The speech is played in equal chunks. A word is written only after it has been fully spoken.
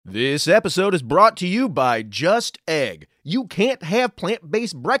This episode is brought to you by Just Egg. You can't have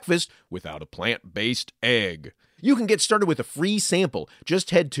plant-based breakfast without a plant-based egg. You can get started with a free sample. Just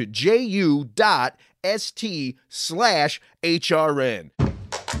head to ju.st/HRN.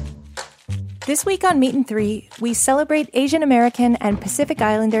 This week on Meat and Three, we celebrate Asian American and Pacific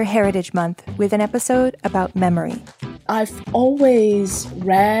Islander Heritage Month with an episode about memory. I've always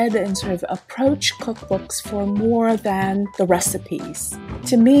read and sort of approached cookbooks for more than the recipes.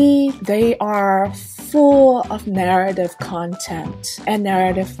 To me, they are full of narrative content and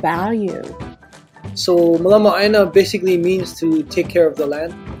narrative value. So Malama'aina basically means to take care of the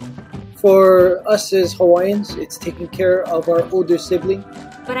land. For us as Hawaiians, it's taking care of our older sibling.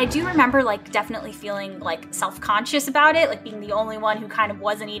 But I do remember definitely feeling self-conscious about it, being the only one who kind of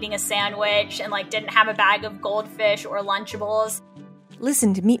wasn't eating a sandwich and didn't have a bag of goldfish or Lunchables.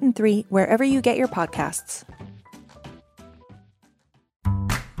 Listen to Meat and Three wherever you get your podcasts.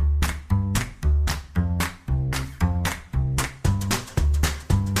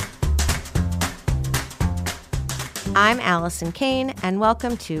 I'm Allison Kane, and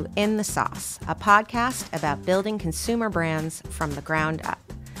welcome to In the Sauce, a podcast about building consumer brands from the ground up.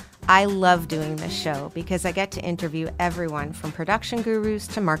 I love doing this show because I get to interview everyone from production gurus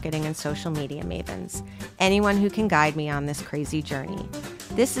to marketing and social media mavens, anyone who can guide me on this crazy journey.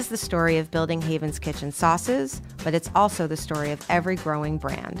 This is the story of building Haven's Kitchen sauces, but it's also the story of every growing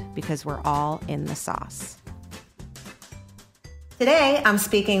brand because we're all in the sauce. Today, I'm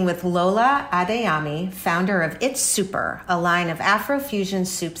speaking with Lola Adeyemi, founder of It's Super, a line of Afro-fusion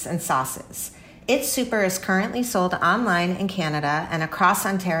soups and sauces. It's Super is currently sold online in Canada and across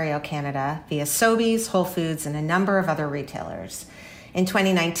Ontario, Canada, via Sobeys, Whole Foods, and a number of other retailers. In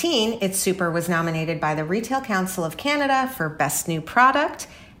 2019, It's Super was nominated by the Retail Council of Canada for Best New Product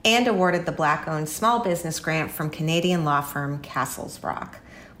and awarded the Black-owned Small Business Grant from Canadian law firm Castles Rock.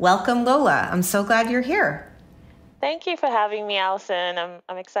 Welcome, Lola. I'm so glad you're here. Thank you for having me, Allison.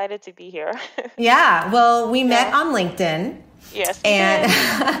 I'm excited to be here. Yeah, well, we met on LinkedIn. Yes. And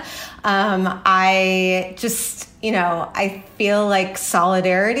I just, I feel like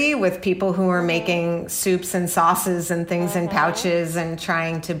solidarity with people who are making soups and sauces and things in pouches and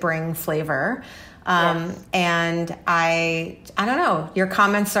trying to bring flavor. Yes. And I don't know, your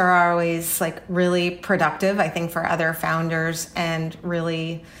comments are always really productive, I think, for other founders, and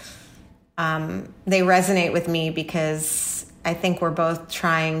really they resonate with me because I think we're both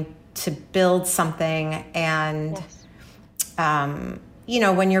trying to build something, and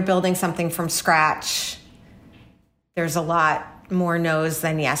when you're building something from scratch, there's a lot more no's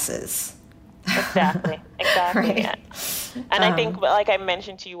than yeses. Exactly. Right. Yeah. And I think, like I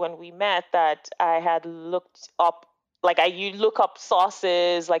mentioned to you when we met, that I had looked up, you look up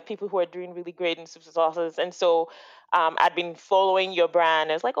sauces, people who are doing really great in soups and sauces, and so I'd been following your brand.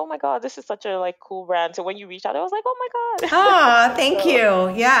 It's oh my God, this is such a cool brand. So when you reached out, I was oh my God. Oh, thank you.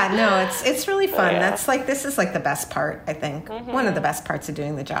 Yeah, no, it's really fun. Yeah. That's this is the best part, I think. Mm-hmm. One of the best parts of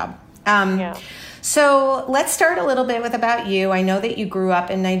doing the job. So let's start a little bit with about you. I know that you grew up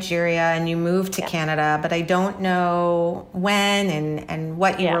in Nigeria and you moved to Canada, but I don't know when and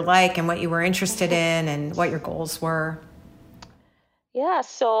what you were like and what you were interested in and what your goals were. Yeah,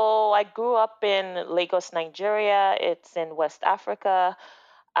 so I grew up in Lagos, Nigeria. It's in West Africa.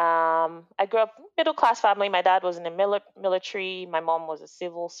 I grew up middle-class family. My dad was in the military. My mom was a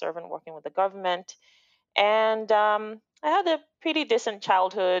civil servant working with the government. And I had a pretty decent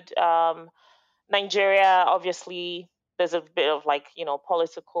childhood. Nigeria, obviously, there's a bit of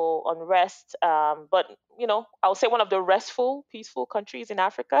political unrest. But, I would say one of the restful, peaceful countries in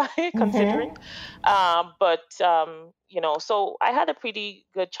Africa, considering. So I had a pretty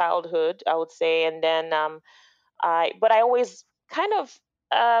good childhood, I would say. And then I always kind of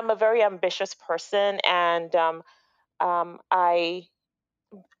am a very ambitious person. And I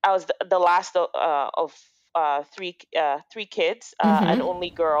was the last of three kids, an only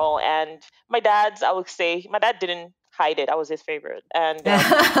girl, and my dad didn't hide it. I was his favorite, and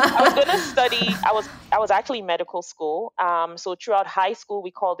I was going to study. I was actually in medical school. So throughout high school,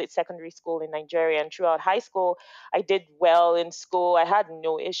 we called it secondary school in Nigeria, and throughout high school, I did well in school. I had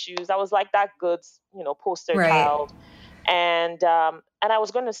no issues. I was that good, poster child. And I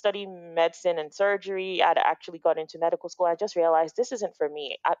was going to study medicine and surgery. I'd actually got into medical school. I just realized this isn't for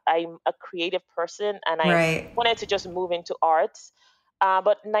me. I'm a creative person, and I wanted to just move into arts.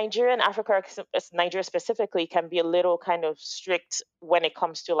 But Nigeria and Africa, Nigeria specifically, can be a little kind of strict when it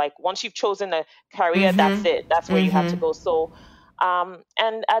comes to once you've chosen a career, that's it. That's where you have to go. So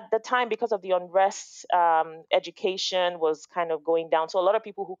And at the time, because of the unrest, education was kind of going down. So a lot of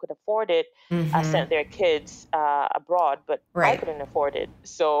people who could afford it sent their kids abroad, but I Right. couldn't afford it.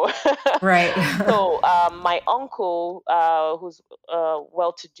 So, Right. so my uncle, who's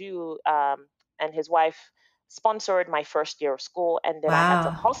well-to-do, and his wife sponsored my first year of school, and then I had to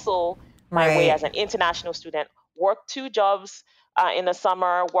Wow. hustle my way as an Right. international student, work 2 jobs in the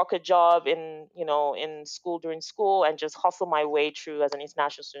summer, work a job in school during school, and just hustle my way through as an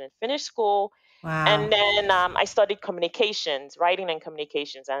international student. Finish school, and Wow. then I studied communications, writing and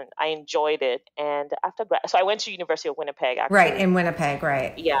communications, and I enjoyed it. And so I went to University of Winnipeg, Right. actually. In Winnipeg.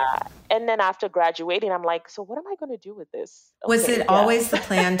 Right. Yeah, and then after graduating, I'm like, so what am I going to do with this? Was Okay, it yeah. always the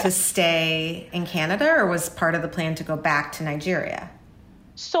plan to stay in Canada, or was part of the plan to go back to Nigeria?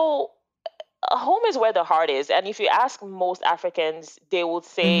 So home is where the heart is. And if you ask most Africans, they will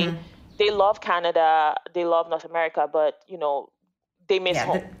say they love Canada, they love North America, but they miss Yeah.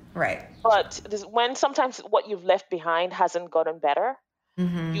 home. Right. But when sometimes what you've left behind hasn't gotten better,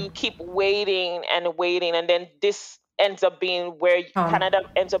 you keep waiting and waiting, and then this ends up being where Home. Canada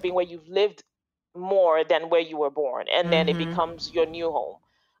ends up being where you've lived more than where you were born, and then it Mm-hmm. becomes your new home.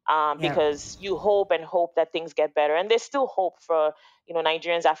 Yep. Because you hope and hope that things get better, and there's still hope for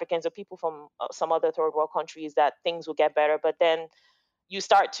Nigerians, Africans, or people from some other third world countries that things will get better. But then you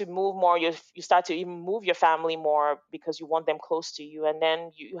start to move more. You start to even move your family more because you want them close to you, and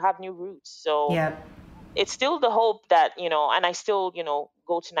then you have new roots. So Yep. it's still the hope that and I still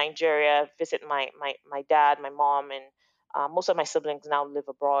go to Nigeria, visit my dad, my mom, and most of my siblings now live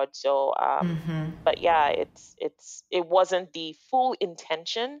abroad. So but yeah, it wasn't the full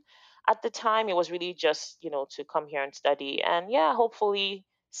intention at the time. It was really just to come here and study, and yeah, hopefully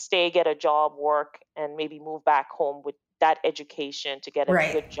stay, get a job, work, and maybe move back home with that education to get a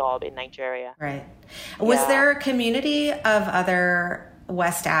Right. good job in Nigeria. Right. Was Yeah. there a community of other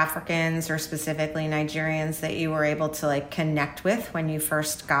West Africans or specifically Nigerians that you were able to like connect with when you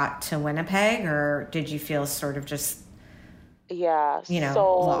first got to Winnipeg, or did you feel sort of just, Yeah.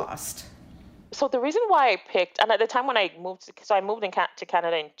 lost? So the reason why I picked, and at the time when I moved, so I moved to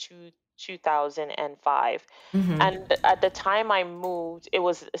Canada in 2005. And at the time I moved, it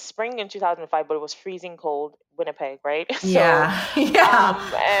was spring in 2005, but it was freezing cold, Winnipeg, right? Yeah.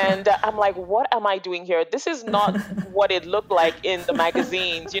 Yeah. And I'm like, what am I doing here? This is not what it looked like in the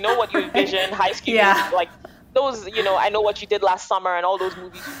magazines. You know what you envision, High School, Yeah. like those, I Know What You Did Last Summer and all those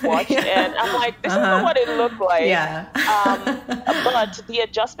movies you watched. And I'm like, this is not what it looked like. Yeah. But the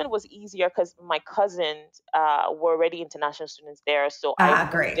adjustment was easier because my cousins were already international students there. So I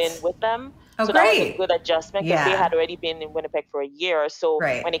moved Great. in with them. Oh, So that was a great. good adjustment because they Yeah. had already been in Winnipeg for a year. So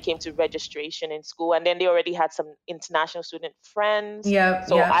Right. when it came to registration in school, and then they already had some international student friends. Yep.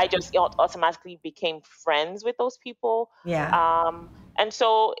 So Yep. I just automatically became friends with those people. Yeah. And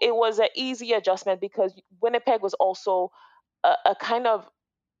so it was an easy adjustment because Winnipeg was also a kind of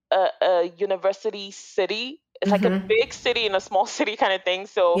a university city. It's like a big city in a small city kind of thing.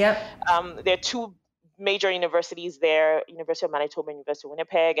 So Yep. there are two major universities there, University of Manitoba and University of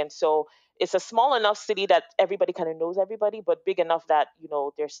Winnipeg. And so it's a small enough city that everybody kind of knows everybody, but big enough that,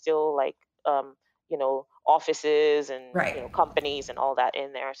 there's still like, offices and Right. companies and all that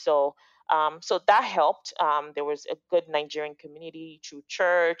in there. So so that helped. There was a good Nigerian community through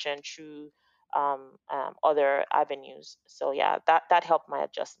church and through other avenues. So yeah, that helped my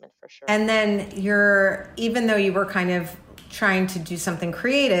adjustment for sure. And then even though you were kind of trying to do something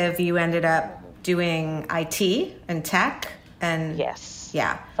creative, you ended up doing IT and tech and Yes.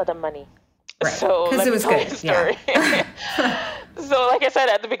 Yeah. For the money. Right. So Because let it me was tell you good. a story. Yeah. So like I said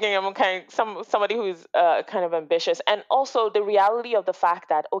at the beginning, I'm kind of somebody who's kind of ambitious, and also the reality of the fact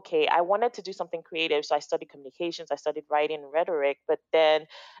that okay, I wanted to do something creative, so I studied communications, I studied writing and rhetoric, but then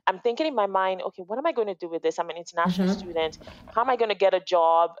I'm thinking in my mind, okay, what am I going to do with this? I'm an international student. How am I going to get a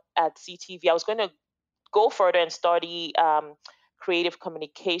job at CTV? I was going to go further and study creative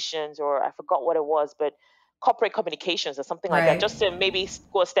communications, or I forgot what it was, but corporate communications or something like that, Right. just to maybe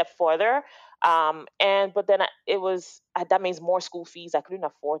go a step further. But then that means more school fees. I couldn't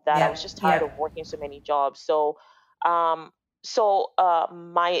afford that. I was just tired of working so many jobs. So,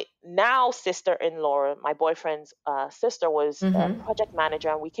 my now sister-in-law, my boyfriend's sister, was a project manager,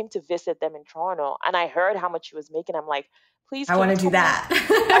 and we came to visit them in Toronto. And I heard how much she was making. I'm like, please, I want to do that.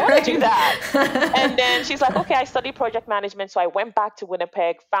 I want to do that. And then she's like, okay, I studied project management. So I went back to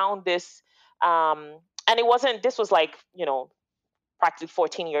Winnipeg, found this, and this was like, practically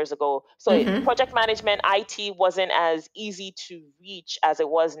 14 years ago. So project management, IT wasn't as easy to reach as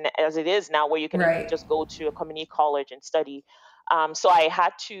it is now, where you can even just go to a community college and study. So I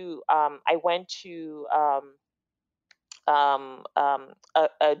had to, I went to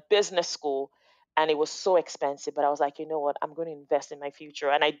a business school, and it was so expensive. But I was like, you know what, I'm going to invest in my future,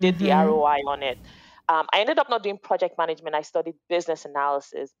 and I did the Mm-hmm. ROI on it. I ended up not doing project management. I studied business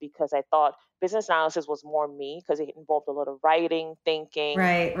analysis because I thought business analysis was more me because it involved a lot of writing, thinking,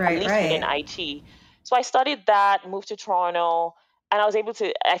 Right, at right, least within right. IT. So I studied that, moved to Toronto, and I was able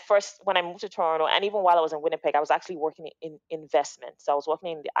to. At first, when I moved to Toronto, and even while I was in Winnipeg, I was actually working in investment. So I was working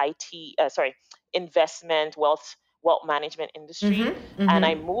in the investment wealth management industry. Mm-hmm. And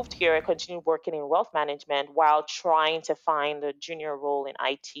I Mm-hmm. moved here. I continued working in wealth management while trying to find a junior role in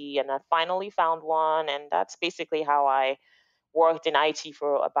IT. And I finally found one. And that's basically how I worked in IT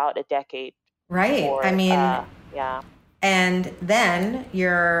for about a decade Right. I before. mean, Yeah. and then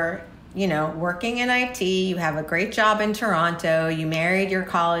you're, working in IT, you have a great job in Toronto, you married your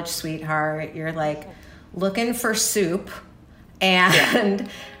college sweetheart, you're like looking for soup, and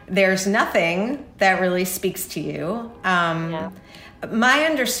there's nothing that really speaks to you. Yeah. My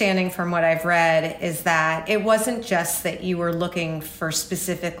understanding from what I've read is that it wasn't just that you were looking for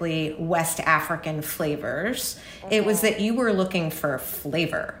specifically West African flavors. It was that you were looking for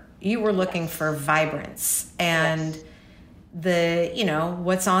flavor. You were looking for vibrance. And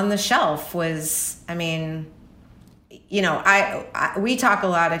what's on the shelf was, I mean, we talk a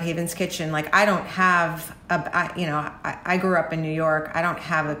lot at Haven's Kitchen. Like, I don't have I grew up in New York. I don't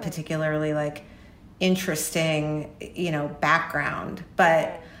have a particularly like interesting, background,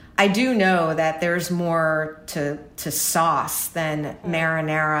 but I do know that there's more to sauce than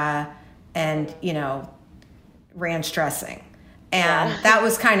marinara and, ranch dressing. And that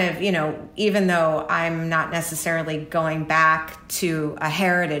was kind of, even though I'm not necessarily going back to a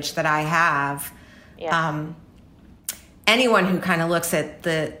heritage that I have, anyone who kind of looks at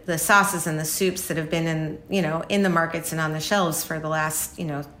the sauces and the soups that have been in the markets and on the shelves for the last,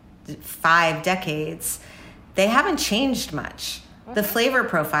 5 decades, they haven't changed much. The flavor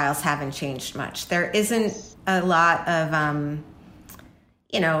profiles haven't changed much. There isn't a lot of,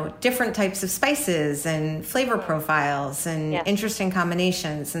 different types of spices and flavor profiles and interesting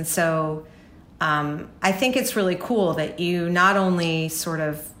combinations. And so I think it's really cool that you not only sort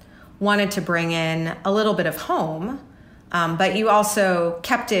of wanted to bring in a little bit of home, but you also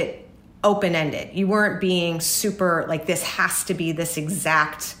kept it open-ended. You weren't being super like, this has to be this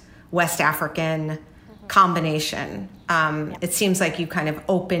exact West African combination. It seems like you kind of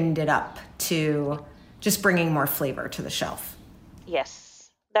opened it up to just bringing more flavor to the shelf. Yes,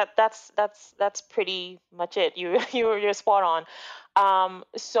 that's pretty much it. You're spot on.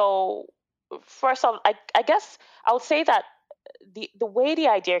 So first off, I guess I would say that the way the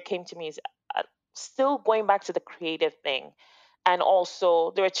idea came to me is still going back to the creative thing, and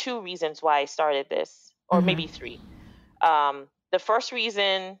also there are 2 reasons why I started this, or maybe 3. The first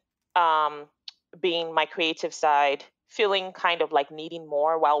reason being my creative side, feeling kind of like needing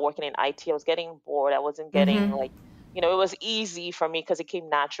more while working in IT. I was getting bored. I wasn't getting like, it was easy for me because it came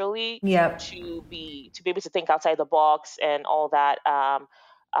naturally Yep. to be able to think outside the box and all that.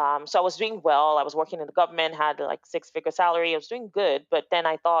 So I was doing well. I was working in the government, had like 6-figure salary. I was doing good, but then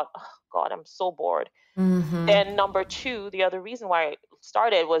I thought, oh, God, I'm so bored. Then number 2, the other reason why I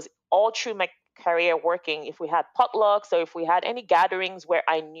started was all through my career working. If we had potlucks or if we had any gatherings where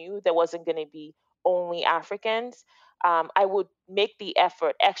I knew there wasn't going to be only Africans, I would make the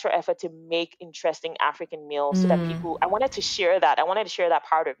extra effort to make interesting African meals so that people, I wanted to share that. I wanted to share that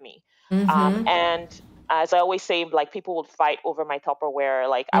part of me. And as I always say, like, people would fight over my Tupperware.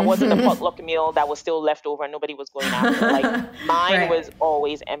 Like, I wasn't a potluck meal that was still left over and nobody was going after. Like, mine was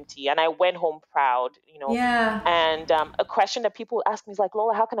always empty. And I went home proud, Yeah. And a question that people ask me is like,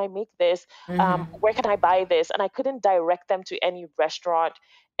 Lola, how can I make this? Where can I buy this? And I couldn't direct them to any restaurant,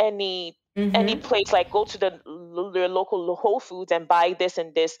 any place, like go to the local Whole Foods and buy this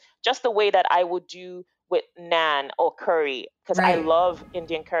and this, just the way that I would do with naan or curry, because I Right. love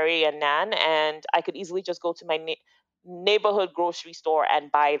Indian curry and naan, and I could easily just go to my neighborhood grocery store and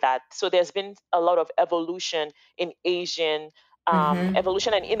buy that. So there's been a lot of evolution in Asian,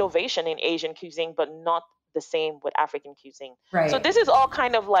 evolution and innovation in Asian cuisine, but not the same with African cuisine. So Right. this is all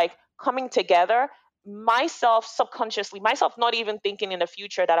kind of like coming together. Myself subconsciously, myself not even thinking in the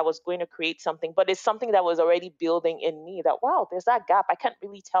future that I was going to create something, but it's something that was already building in me, that wow, there's that gap. I can't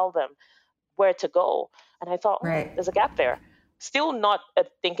really tell them where to go. And I thought, Right. there's a gap there. Still not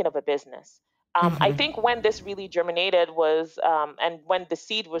thinking of a business. I think when this really germinated was, and when the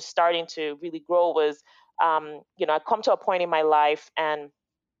seed was starting to really grow was, I come to a point in my life, and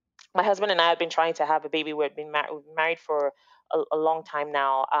my husband and I have been trying to have a baby. We've been married for a long time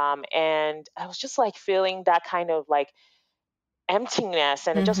now. And I was just like feeling that kind of like emptiness,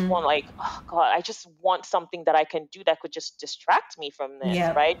 and I just want like, oh God, I just want something that I can do that could just distract me from this,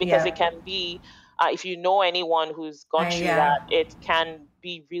 Yep. right? Because it Yep. can be, if you know anyone who's gone through that, it can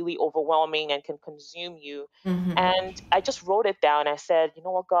be really overwhelming and can consume you. And I just wrote it down. I said, you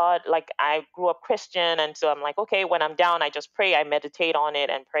know what, God, like I grew up Christian, and so I'm like, okay, when I'm down, I just pray, I meditate on it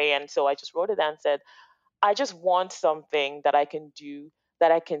and pray. And so I just wrote it down and said, I just want something that I can do,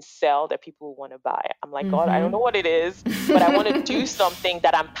 that I can sell, that people want to buy. I'm like, God, I don't know what it is, but I want to do something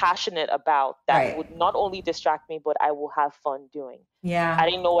that I'm passionate about, that would not only distract me, but I will have fun doing. Yeah. I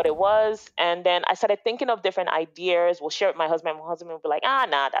didn't know what it was. And then I started thinking of different ideas. We'll share it with my husband. My husband would be like,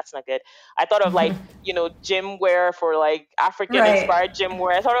 nah, that's not good. I thought of like, gym wear for like African inspired gym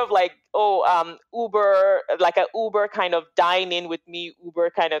wear. I thought of like, Uber, like a Uber kind of dine in with me,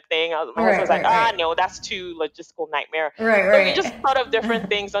 Uber kind of thing. My husband was like, no, that's too logistical nightmare. So we just thought of different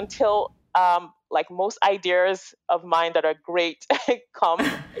things until like most ideas of mine that are great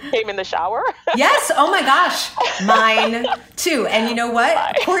came in the shower. Yes. Oh my gosh. Mine too. And you know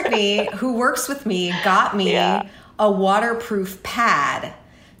what? Courtney, who works with me, got me a waterproof pad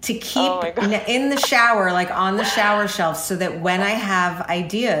to keep in the shower, like on the shower shelf, so that when I have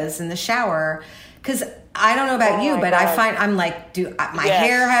ideas in the shower, because I don't know about you, but I find I'm like, my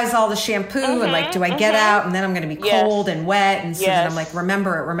hair has all the shampoo and like, do I get out and then I'm going to be cold and wet, and so then I'm like,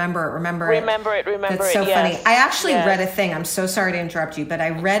 remember it. That's so funny. I actually read a thing. I'm so sorry to interrupt you, but I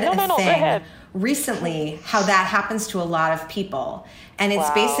read a thing recently how that happens to a lot of people, and it's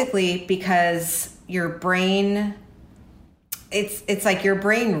basically because your brain. It's like your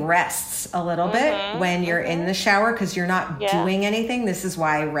brain rests a little bit when you're in the shower, because you're not doing anything. This is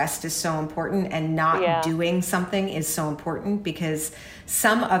why rest is so important, and not doing something is so important, because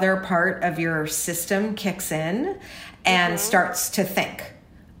some other part of your system kicks in and starts to think.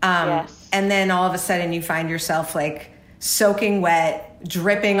 And then all of a sudden you find yourself like soaking wet,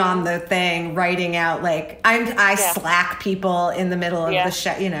 dripping on the thing, writing out like I slack people in the middle of the show,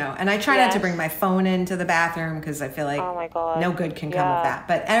 and I try not to bring my phone into the bathroom, because I feel like no good can come of that.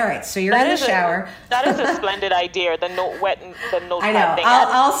 But all right, so you're in the shower. That is a splendid idea. The notepad I know. thing.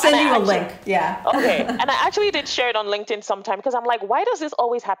 I'll send you a link. Yeah. Okay. And I actually did share it on LinkedIn sometime, because I'm like, why does this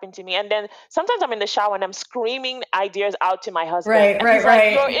always happen to me? And then sometimes I'm in the shower and I'm screaming ideas out to my husband. Right.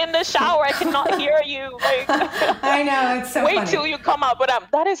 Like, you're in the shower. I cannot hear you. Like, I know. It's so wait funny. till you come out. But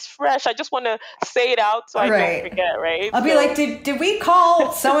that is fresh. I just want to say it out so I don't forget, right? I'll be like, did we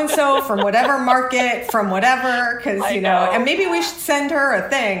call so-and-so from whatever market, from whatever? Because, and maybe we should send her a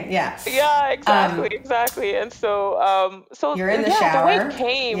thing. Yeah. Yeah, exactly. And so, you're in the shower. The way it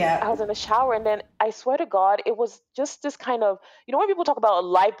came, I was in the shower, and then I swear to God, it was just this kind of, when people talk about a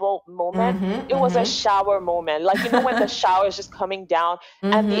light bulb moment, it was a shower moment. Like, when the shower is just coming down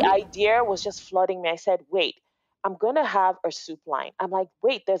and the idea was just flooding me. I said, wait, I'm going to have a soup line. I'm like,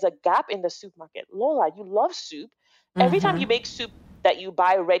 wait, there's a gap in the soup market. Lola, you love soup. Every time you make soup that you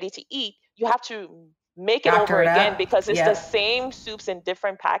buy ready to eat, you have to make it over again, because it's the same soups in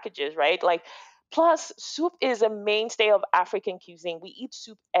different packages, right? Like, plus soup is a mainstay of African cuisine. We eat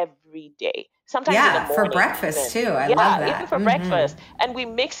soup every day. Sometimes in the morning, for breakfast too. I love that. Even for breakfast. And we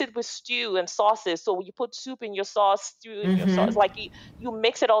mix it with stew and sauces. So you put soup in your sauce, stew in your sauce. Like you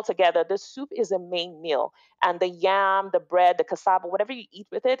mix it all together. The soup is a main meal. And the yam, the bread, the cassava, whatever you eat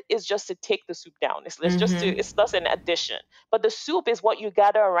with it is just to take the soup down. It's just an addition. But the soup is what you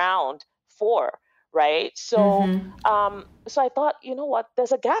gather around for. Right. So, so I thought, you know what,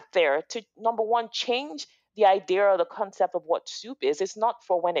 there's a gap there to, number one, change the idea or the concept of what soup is. It's not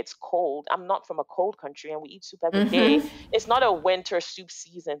for when it's cold. I'm not from a cold country and we eat soup every day. It's not a winter soup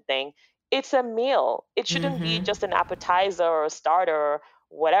season thing. It's a meal. It shouldn't be just an appetizer or a starter or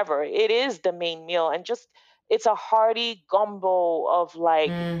whatever. It is the main meal. And just, it's a hearty gumbo of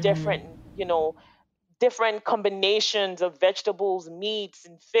like different, different combinations of vegetables, meats,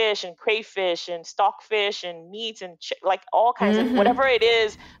 and fish, and crayfish, and stockfish, and meats, and like all kinds of whatever it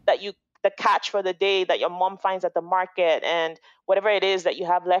is that the catch for the day that your mom finds at the market, and whatever it is that you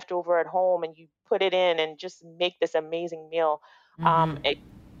have left over at home, and you put it in and just make this amazing meal.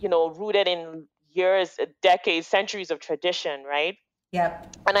 Rooted in years, decades, centuries of tradition, right?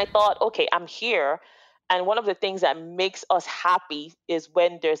 Yep. And I thought, okay, I'm here. And one of the things that makes us happy is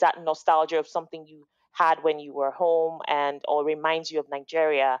when there's that nostalgia of something you had when you were home or reminds you of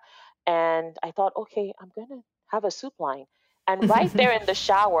Nigeria. And I thought, okay, I'm going to have a soup line. And right there in the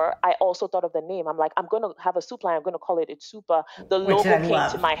shower, I also thought of the name. I'm like, I'm going to have a soup line. I'm going to call it Itsupa. The logo came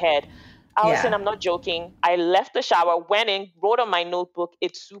to my head. Allison, I'm not joking. I left the shower, went in, wrote on my notebook,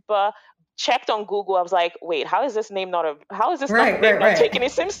 Itsupa, checked on Google. I was like, wait, how is this name not taken?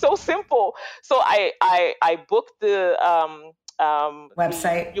 It seems so simple. So I booked the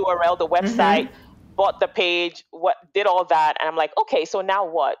website the URL, the website, bought the page, did all that, and I'm like, okay, so now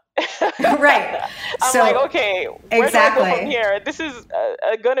what? Right. I'm like, okay, where do I go from here? This is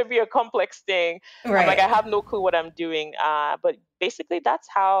going to be a complex thing. Right. I'm like, I have no clue what I'm doing. But basically, that's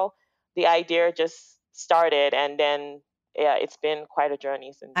how the idea just started, and then it's been quite a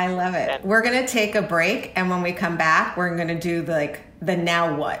journey since. I love it. Then. We're going to take a break, and when we come back, we're going to do the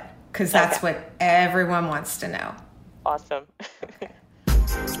now what, because that's what everyone wants to know. Awesome.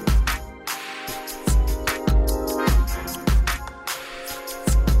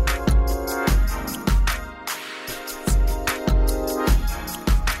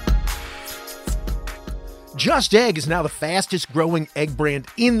 Just Egg is now the fastest growing egg brand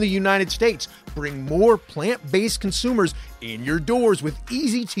in the United States. Bring more plant-based consumers in your doors with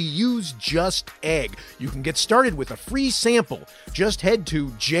easy-to-use Just Egg. You can get started with a free sample. Just head to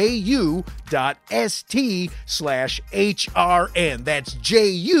ju.st/HRN. That's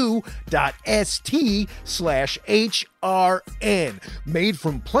ju.st/HRN. Made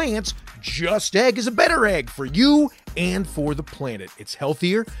from plants, Just Egg is a better egg for you and for the planet. It's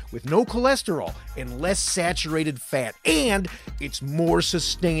healthier with no cholesterol and less saturated fat, and it's more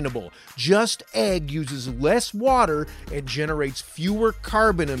sustainable. Just Egg uses less water and generates fewer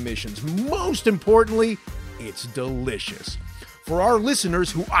carbon emissions. Most importantly, it's delicious. For our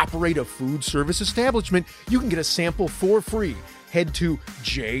listeners who operate a food service establishment, you can get a sample for free. Head to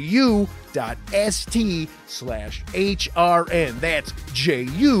ju.st/HRN. That's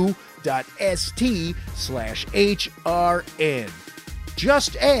ju.st/HRN.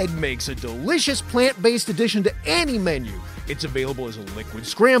 Just Egg makes a delicious plant-based addition to any menu. It's available as a liquid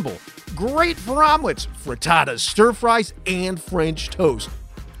scramble. Great for omelets, frittatas, stir-fries, and French toast.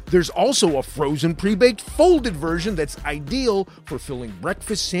 There's also a frozen pre-baked folded version that's ideal for filling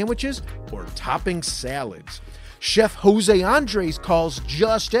breakfast sandwiches or topping salads. Chef Jose Andres calls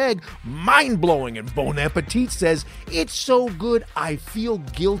Just Egg mind-blowing, and Bon Appetit says, it's so good I feel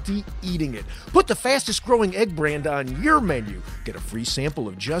guilty eating it. Put the fastest growing egg brand on your menu. Get a free sample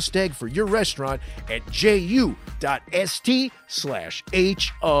of Just Egg for your restaurant at ju.st/HRN.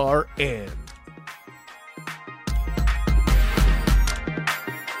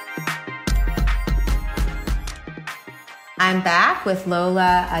 I'm back with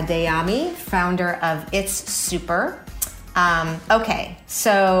Lola Adeyemi, founder of It's Super. Okay,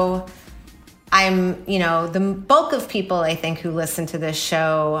 so the bulk of people I think who listen to this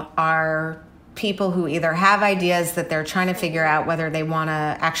show are people who either have ideas that they're trying to figure out whether they want to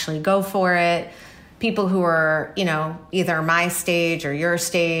actually go for it, people who are, either my stage or your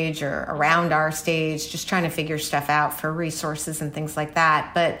stage or around our stage, just trying to figure stuff out for resources and things like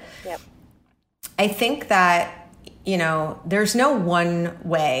that. But I think that there's no one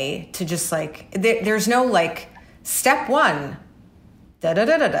way to just there's no step one,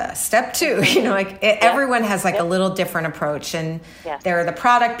 step two, everyone has a little different approach, and there are the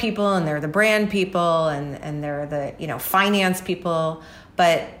product people and there are the brand people and there are the, finance people.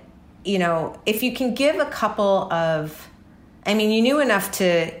 But, if you can give a couple of, you knew enough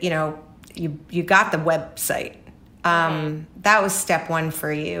to, you got the website. That was step one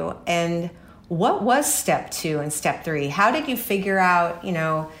for you. And what was step two and step three? How did you figure out,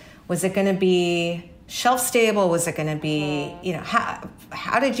 was it going to be shelf stable? Was it going to be,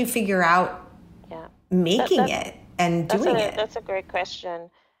 how did you figure out making it and doing it? That's a great question.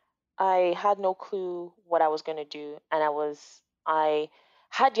 I had no clue what I was going to do. And I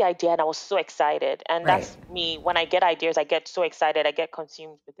had the idea and I was so excited. And that's me. When I get ideas, I get so excited. I get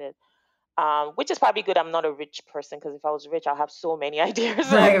consumed with it. Which is probably good. I'm not a rich person, because if I was rich, I'll have so many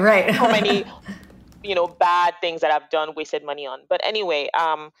ideas. Right. So many, bad things that I've done, wasted money on. But anyway,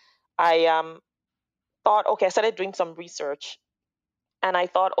 I thought, okay, I started doing some research, and I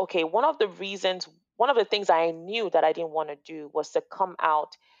thought, okay, one of the things I knew that I didn't want to do was to come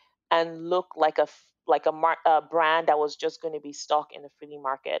out and look like a brand that was just going to be stuck in the flea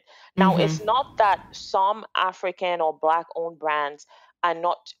market. Now, it's not that some African or Black-owned brands are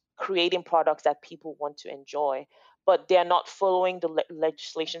not creating products that people want to enjoy, but they're not following the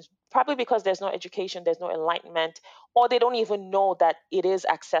legislations, probably because there's no education, there's no enlightenment, or they don't even know that it is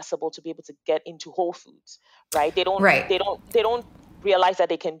accessible to be able to get into Whole Foods, right? They don't realize that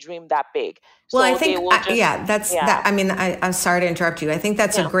they can dream that big. Well, I think, I'm sorry to interrupt you. I think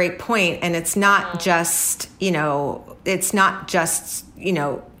that's a great point. And it's not just,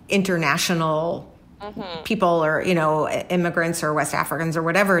 international people or, immigrants or West Africans or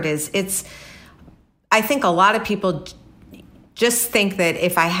whatever it is. I think a lot of people just think that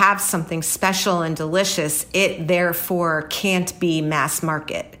if I have something special and delicious, it therefore can't be mass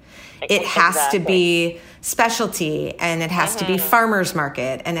market. It has to be specialty, and it has to be farmer's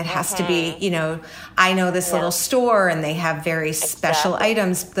market, and it has to be, you know, I know this little store and they have very special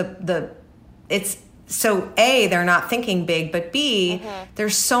items. It's so A, they're not thinking big, but B,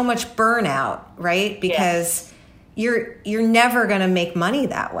 there's so much burnout, right? Because you're never going to make money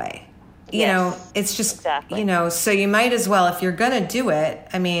that way. You know, it's just, you know, so you might as well, if you're going to do it.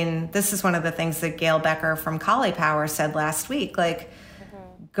 I mean, this is one of the things that Gail Becker from Collie Power said last week, like,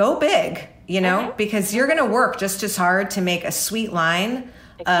 go big, you know, because you're going to work just as hard to make a sweet line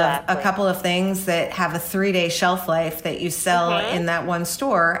of a couple of things that have a 3-day shelf life that you sell in that one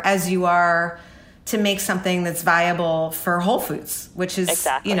store as you are to make something that's viable for Whole Foods, which is,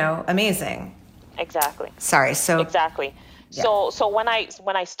 you know, amazing. Sorry. So exactly. So when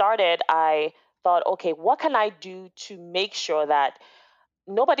I started, I thought, okay, what can I do to make sure that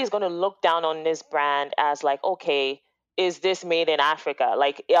nobody's going to look down on this brand as like, okay, is this made in Africa?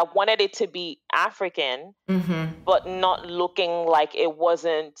 Like, I wanted it to be African, but not looking like it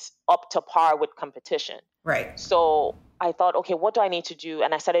wasn't up to par with competition. Right. So I thought, okay, what do I need to do?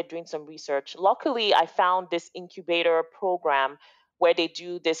 And I started doing some research. Luckily, I found this incubator program where they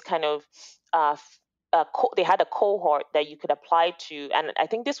do this kind of they had a cohort that you could apply to, and I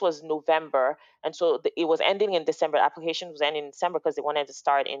think this was November, and so it was ending in December. Application was ending in December because they wanted to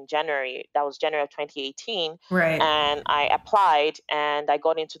start in January. That was January of 2018. Right. And I applied and I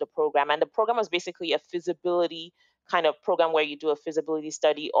got into the program. And the program was basically a feasibility kind of program where you do a feasibility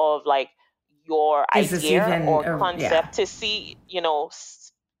study of like your idea or concept to see, you know,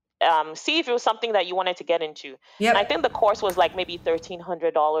 see if it was something that you wanted to get into. And I think the course was like maybe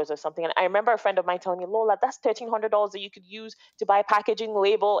 $1,300 or something. And I remember a friend of mine telling me, Lola, that's $1,300 that you could use to buy packaging,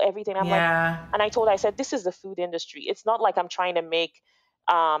 label, everything. I'm like, and I told her, I said, this is the food industry. It's not like I'm trying to make,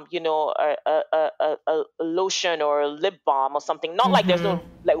 you know, a lotion or a lip balm or something. Not like there's no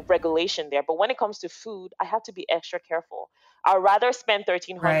like regulation there. But when it comes to food, I have to be extra careful. I'd rather spend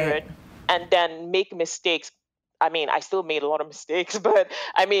 $1,300 and then make mistakes. I mean, I still made a lot of mistakes, but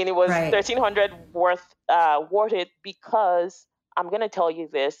I mean, it was $1,300 worth it, because I'm going to tell you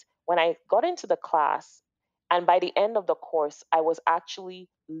this. When I got into the class, and by the end of the course, I was actually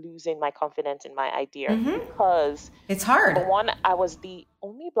losing my confidence in my idea because it's hard. Number one, I was the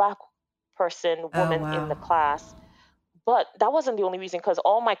only Black woman in the class, but that wasn't the only reason, because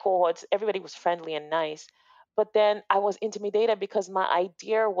all my cohorts, everybody was friendly and nice. But then I was intimidated because my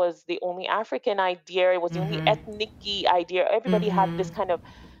idea was the only African idea. It was the only ethnic-y idea. Everybody had this kind of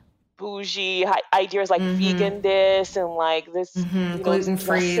bougie ideas like vegan this and like this, you know,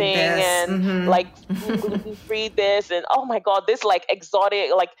 gluten-free this, and like gluten-free this, and oh my God, this like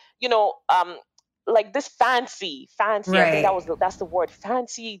exotic, like, you know, like this fancy. I think that's the word,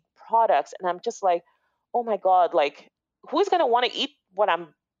 fancy products. And I'm just like, oh my God, like who's gonna want to eat what I'm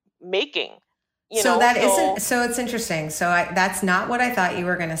making? So it's interesting. So that's not what I thought you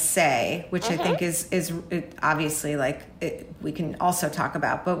were going to say, which I think is obviously like we can also talk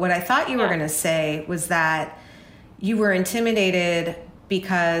about. But what I thought you were going to say was that you were intimidated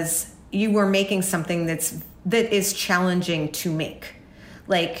because you were making something that is challenging to make.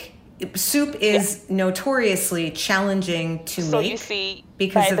 Like soup is notoriously challenging to make. So you see,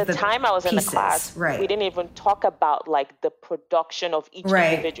 because by the time I was in the class, we didn't even talk about like the production of each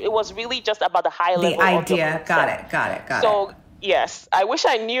individual. It was really just about the high level. The idea. Got it. So yes, I wish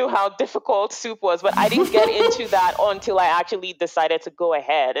I knew how difficult soup was, but I didn't get into that until I actually decided to go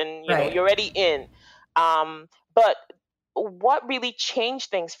ahead. And you know, you're already in. But what really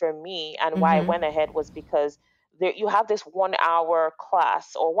changed things for me and why I went ahead was because you have this 1 hour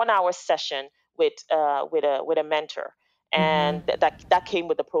class or 1 hour session with a mentor, and that came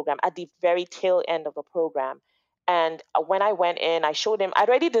with the program at the very tail end of the program. And when I went in, I showed him, I'd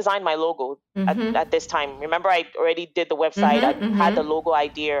already designed my logo at this time. Remember, I already did the website. I had the logo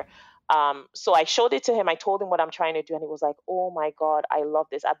idea. So I showed it to him. I told him what I'm trying to do. And he was like, oh my God, I love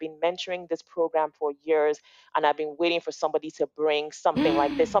this. I've been mentoring this program for years, and I've been waiting for somebody to bring something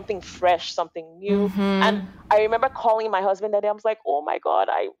like this, something fresh, something new. And I remember calling my husband that day. I was like, oh my God,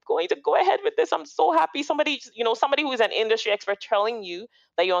 I'm going to go ahead with this. I'm so happy. Somebody who is an industry expert telling you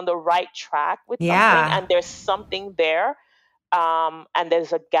that you're on the right track with something, and there's something there. And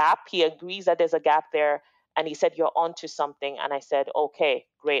there's a gap. He agrees that there's a gap there. And he said, you're onto something. And I said, okay,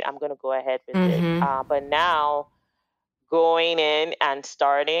 great. I'm going to go ahead with it. But now going in and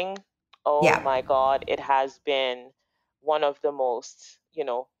starting, my God, it has been one of the most,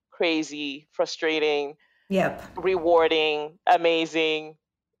 crazy, frustrating, rewarding, amazing,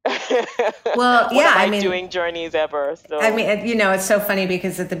 Well, One yeah, of my I mean, doing journeys ever. So I mean, it's so funny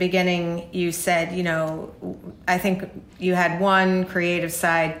because at the beginning you said, I think you had 1, creative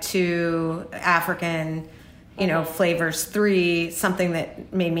side, 2, African, flavors, 3, something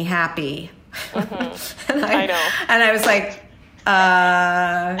that made me happy. And I know. And I was like,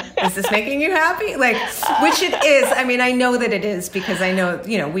 is this making you happy? Like, which it is. I mean, I know that it is because I know,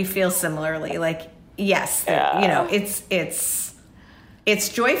 we feel similarly. Like, yes, it's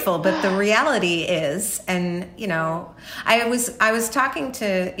joyful, but the reality is, and I was talking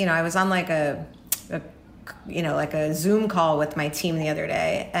to, I was on like a Zoom call with my team the other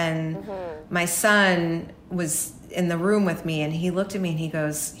day, and my son was in the room with me, and he looked at me and he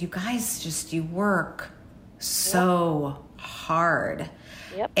goes, "You guys you work so hard."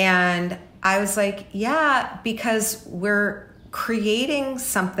 Yep. And I was like, yeah, because we're creating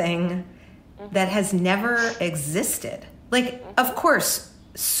something that has never existed. Like, of course,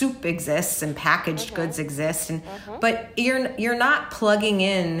 soup exists and packaged goods exist, but you're not plugging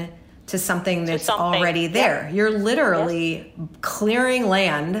in to something that's already there. Yep. You're literally clearing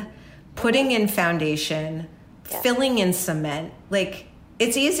land, putting in foundation, filling in cement. Like,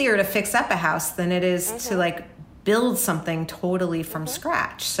 it's easier to fix up a house than it is to like build something totally from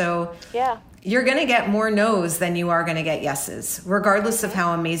scratch. So you're going to get more no's than you are going to get yeses, regardless of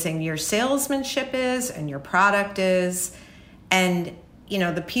how amazing your salesmanship is and your product is. And,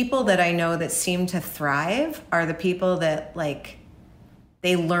 the people that I know that seem to thrive are the people that like,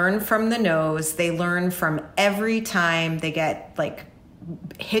 they learn from the no's. They learn from every time they get like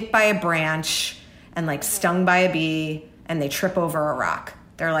hit by a branch and like stung by a bee and they trip over a rock.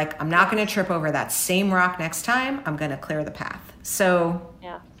 They're like, I'm not going to trip over that same rock next time. I'm going to clear the path. So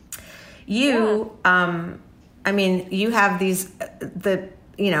you, I mean, you have these,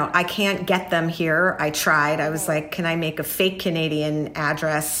 I can't get them here. I tried. I was like, can I make a fake Canadian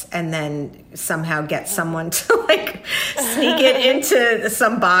address and then somehow get someone to like sneak it into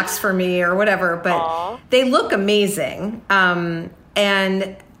some box for me or whatever? But they look amazing.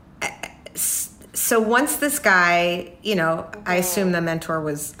 And so once this guy, I assume the mentor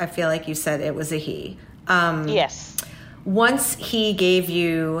I feel like you said it was a he. Yes. Once he gave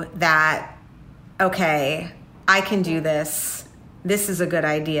you that, okay, I can do this. This is a good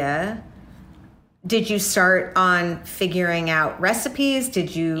idea. Did you start on figuring out recipes?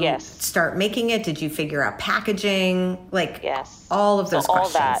 Did you start making it? Did you figure out packaging? Like all of those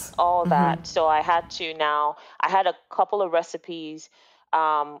questions. All that. So I had a couple of recipes.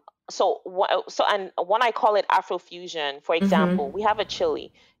 And when I call it Afrofusion, for example, we have a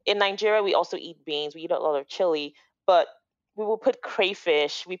chili. In Nigeria, we also eat beans. We eat a lot of chili, but we will put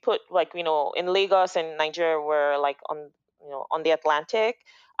crayfish. We put in Lagos and Nigeria, we're like on the Atlantic.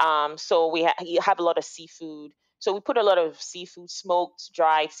 So we have a lot of seafood. So we put a lot of seafood, smoked,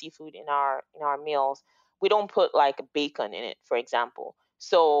 dried seafood in our meals. We don't put like bacon in it, for example.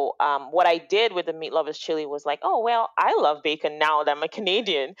 So what I did with the Meat Lovers chili was like, oh, well, I love bacon now that I'm a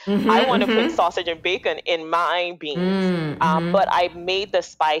Canadian. I want to put sausage and bacon in my beans. But I made the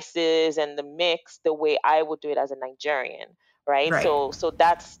spices and the mix the way I would do it as a Nigerian, right? So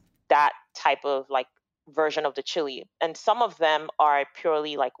that's that type of like version of the chili. And some of them are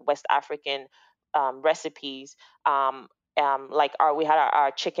purely like West African recipes. We had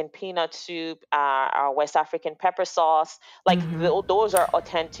our chicken peanut soup, our West African pepper sauce. Like those are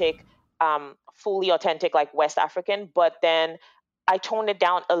authentic, fully authentic, like West African. But then I toned it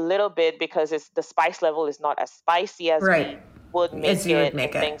down a little bit because the spice level is not as spicy as we would make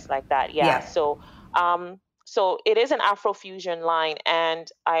it, things like that. So it is an Afrofusion line,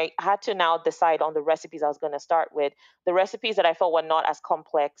 and I had to now decide on the recipes I was going to start with. The recipes that I felt were not as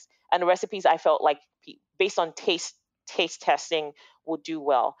complex, and the recipes I felt like, based on taste testing, would do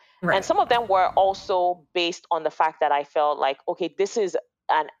well. And some of them were also based on the fact that I felt like, okay, this is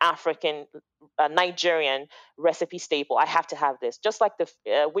an African, Nigerian recipe staple. I have to have this, just like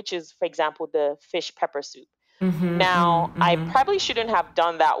which is, for example, the fish pepper soup. I probably shouldn't have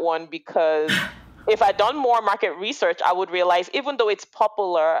done that one because if I'd done more market research, I would realize, even though it's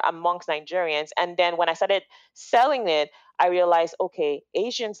popular amongst Nigerians, and then when I started selling it, I realized, okay,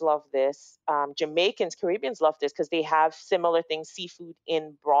 Asians love this, Jamaicans, Caribbeans love this because they have similar things, seafood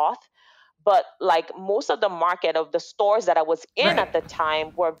in broth. But like most of the market of the stores that I was in at the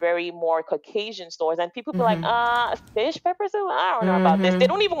time were very more Caucasian stores, and people be like, fish pepper soup? I don't know about this. They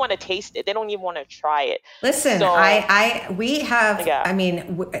don't even want to taste it. They don't even want to try it. Listen, we have, I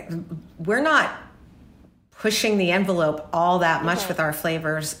mean, we're not pushing the envelope all that much with our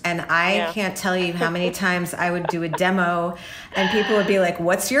flavors. And I can't tell you how many times I would do a demo and people would be like,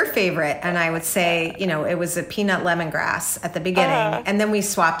 what's your favorite? And I would say, you know, it was a peanut lemongrass at the beginning. And then we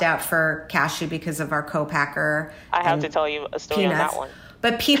swapped out for cashew because of our co-packer. I have to tell you a story on that one.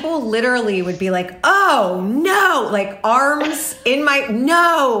 But people literally would be like, oh, no, like arms in my,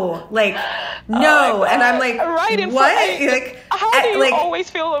 no, like, no. And I'm like, right in what? Like, how do you always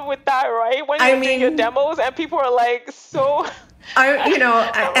feel with that, right? When you're doing your demos and people are like, so...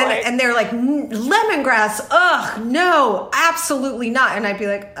 and they're like, lemongrass, ugh, no, absolutely not. And I'd be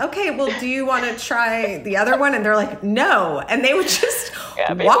like, okay, well, do you want to try the other one? And they're like, no. And they would just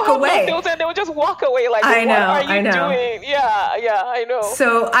walk away. And they would just walk away like, what are you doing? Yeah, I know.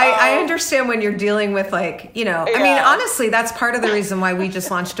 So I understand when you're dealing with like, you know, I mean, honestly, that's part of the reason why we just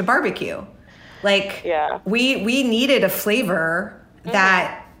launched a barbecue. Like, we needed a flavor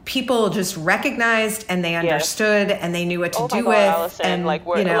that people just recognized and they understood and they knew what to do with. Allison, and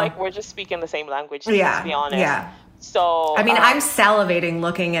we're just speaking the same language. To be honest. Yeah. So I mean, I'm salivating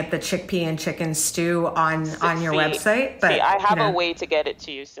looking at the chickpea and chicken stew on your website. But I have a way to get it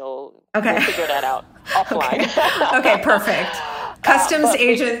to you, so we'll figure that out offline. Okay, perfect. Customs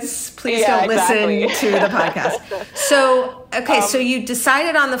agents, please don't listen to the podcast. So, so you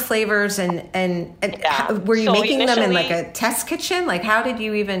decided on the flavors and were you making them in like a test kitchen? Like, how did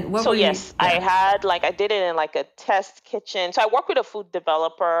you even? I did it in like a test kitchen. So I work with a food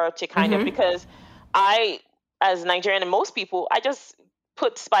developer to kind of, because as Nigerian and most people, I just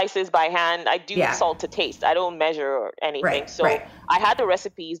put spices by hand. I do salt to taste. I don't measure or anything. I had the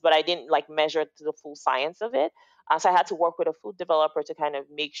recipes, but I didn't like measure to the full science of it. So I had to work with a food developer to kind of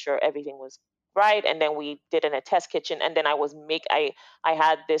make sure everything was right. And then we did in a test kitchen. And then I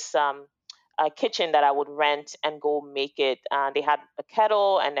had this kitchen that I would rent and go make it. They had a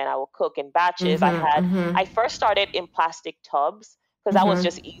kettle, and then I would cook in batches. I first started in plastic tubs because that was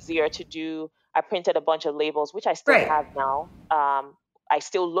just easier to do. I printed a bunch of labels, which I still have now. I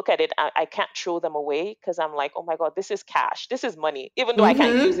still look at it. I can't throw them away because I'm like, oh my God, this is cash. This is money, even though I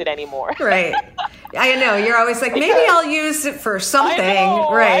can't use it anymore. Right. I know. You're always like, maybe I'll use it for something.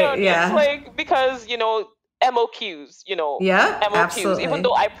 Right. It's like, because, MOQs, MOQs, absolutely. Even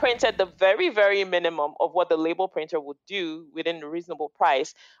though I printed the very, very minimum of what the label printer would do within a reasonable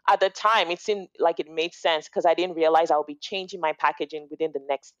price, at the time, it seemed like it made sense because I didn't realize I would be changing my packaging within the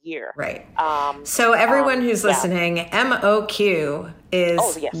next year. Right. So everyone who's listening, MOQ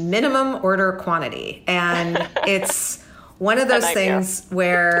is minimum order quantity. And it's one of those things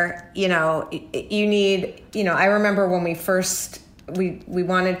where, you need, I remember when we first, we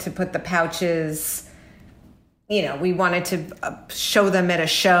wanted to put the pouches, we wanted to show them at a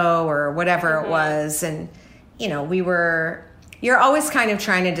show or whatever it was. And, you're always kind of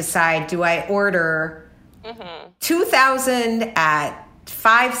trying to decide, do I order 2,000 at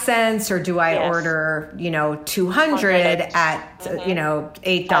 5 cents or do I order, 200 at,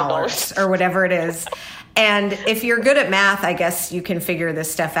 $8 or whatever it is. And if you're good at math, I guess you can figure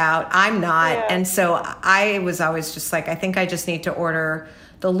this stuff out. I'm not. Yeah. And so I was always just like, I think I just need to order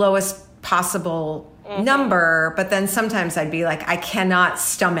the lowest possible number. But then sometimes I'd be like, I cannot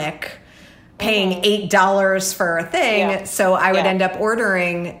stomach paying $8 for a thing. Yeah. So I would end up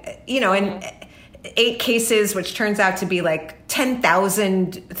ordering, in 8 cases, which turns out to be like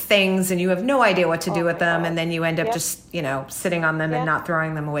 10,000 things, and you have no idea what to do with them. God. And then you end up just, sitting on them and not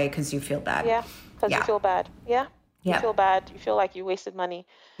throwing them away because you feel bad. Yeah. Because you feel bad. Yeah. You feel bad. You feel like you wasted money.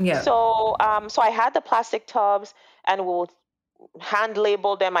 Yeah. So I had the plastic tubs and we'll hand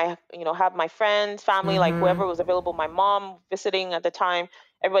label them. I, have my friends, family, like whoever was available, my mom visiting at the time,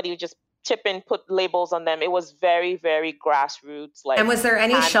 everybody would just chip in, put labels on them. It was very, very grassroots. And was there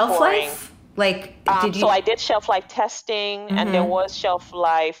any shelf life? Like, did you? So I did shelf life testing and there was shelf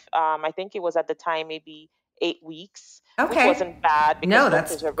life. I think it was at the time, maybe 8 weeks. Okay. Which wasn't bad because no, no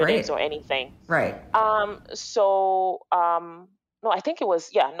that's preservatives great. or anything. Right. No, I think it was,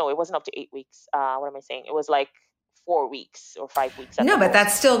 it wasn't up to 8 weeks. What am I saying? It was like 4 weeks or 5 weeks. No, but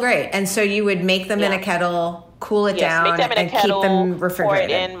that's still great. And so you would make them in a kettle, cool it down, make them in a kettle, keep them refrigerated.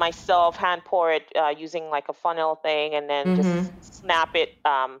 Pour it in myself, hand pour it using like a funnel thing, and then just snap it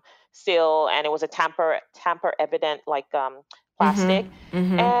still. And it was a tamper evident like plastic.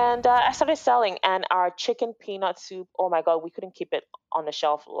 And I started selling, and our chicken peanut soup, oh my God, we couldn't keep it on the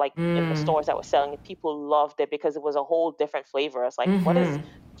shelf like in the stores that were selling it. People loved it because it was a whole different flavor. It's like, what is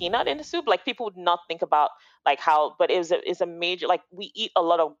peanut in the soup? Like, people would not think about like how, but it's a major, like, we eat a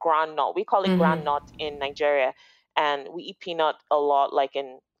lot of groundnut. We call it groundnut in Nigeria, and we eat peanut a lot, like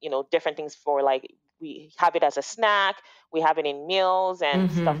in, different things for like, we have it as a snack, we have it in meals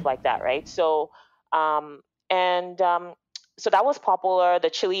and stuff like that, right? So And so that was popular.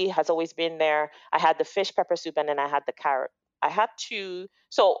 The chili has always been there. I had the fish pepper soup, and then I had the carrot. I had to.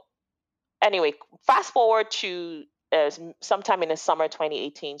 So anyway, fast forward to sometime in the summer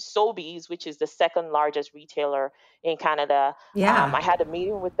 2018, Sobeys, which is the second largest retailer in Canada. Yeah. I had a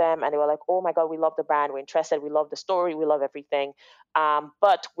meeting with them, and they were like, "Oh my God, we love the brand. We're interested. We love the story. We love everything.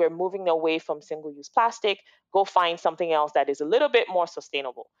 But we're moving away from single-use plastic. Go find something else that is a little bit more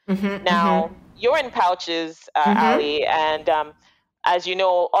sustainable." Now, you're in pouches, Ali, and as you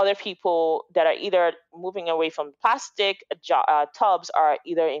know, other people that are either moving away from plastic tubs are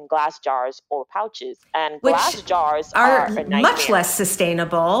either in glass jars or pouches. And glass jars are a nightmare. much less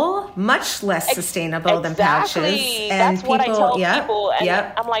sustainable than pouches. And that's what I tell people. And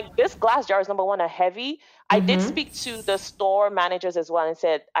I'm like, this glass jar is, number one, heavy. I did speak to the store managers as well and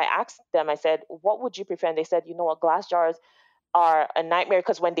I asked them, I said, what would you prefer? And they said, you know what, glass jars are a nightmare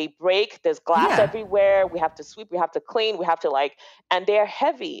because when they break, there's glass everywhere. We have to sweep, we have to clean, we have to and they're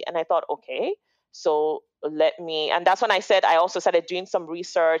heavy. And I thought, okay, so and that's when I also started doing some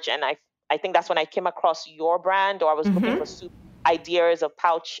research. And I think that's when I came across your brand, or I was looking for soup ideas of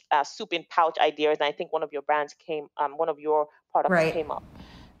soup in pouch ideas. And I think one of your brands one of your products came up.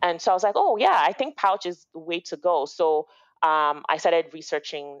 And so I was like, oh yeah, I think pouch is the way to go. So I started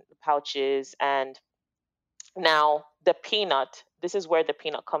researching pouches, and now the peanut, this is where the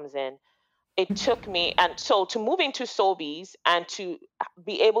peanut comes in. It took me, and so to move into Sobeys and to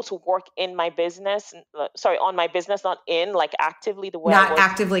be able to work in my business, on my business, not actively the way not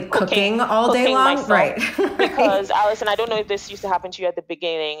actively cooking all day long, myself, right? Because Allison, I don't know if this used to happen to you at the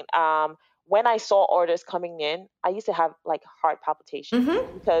beginning. When I saw orders coming in, I used to have heart palpitations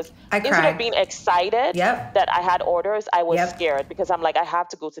because instead of being excited that I had orders, I was scared because I'm like, I have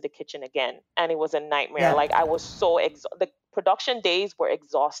to go to the kitchen again. And it was a nightmare. I was so the production days were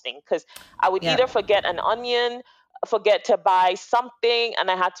exhausting because I would either forget an onion, forget to buy something,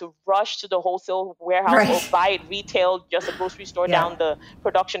 and I had to rush to the wholesale warehouse or buy it retail, just a grocery store down the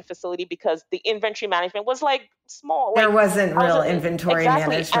production facility, because the inventory management was small. There wasn't real inventory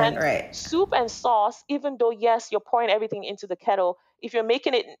management, right? Soup and sauce, even though yes, you're pouring everything into the kettle, if you're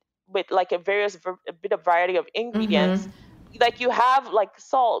making it with a bit of variety of ingredients, you have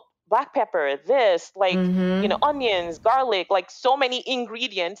salt, black pepper, this, onions, garlic, so many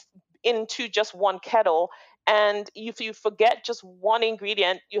ingredients into just one kettle. And if you forget just one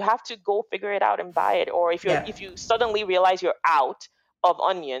ingredient, you have to go figure it out and buy it. Or if you suddenly realize you're out of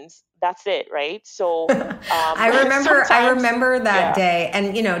onions, that's it, right? So I remember that day.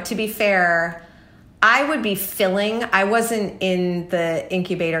 And to be fair, I would be filling. I wasn't in the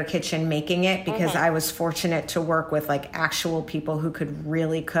incubator kitchen making it because I was fortunate to work with actual people who could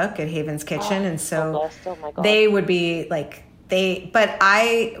really cook at Haven's Kitchen, and so they would be But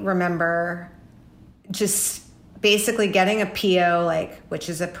I remember just basically getting a PO, which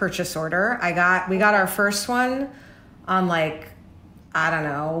is a purchase order. We got our first one on I don't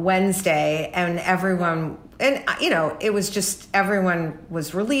know, Wednesday, and everyone, and it was just, everyone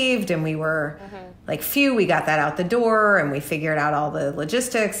was relieved, and we were we got that out the door, and we figured out all the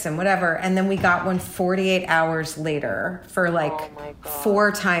logistics and whatever. And then we got one 48 hours later for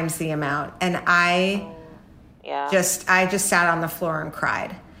 4 times the amount. And I just sat on the floor and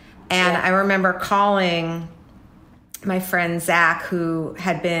cried. And I remember calling my friend Zach, who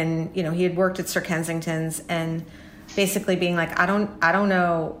had been, he had worked at Sir Kensington's, and basically being like, I don't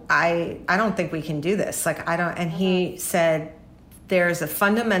know. I don't think we can do this. And he said, there's a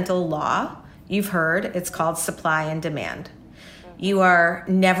fundamental law you've heard. It's called supply and demand. You are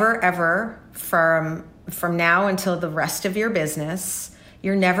never, ever, from now until the rest of your business,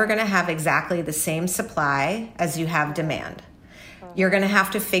 you're never going to have exactly the same supply as you have demand. You're going to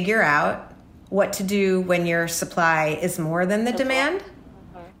have to figure out what to do when your supply is more than the demand.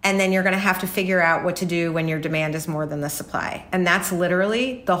 And then you're going to have to figure out what to do when your demand is more than the supply. And that's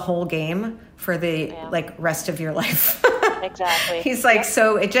literally the whole game for the rest of your life. Exactly. He's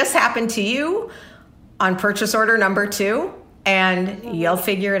so it just happened to you on purchase order number 2, and you'll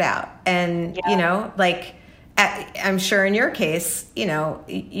figure it out. And, I'm sure in your case,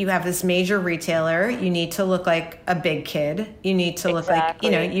 you have this major retailer. You need to look like a big kid. You need to look like,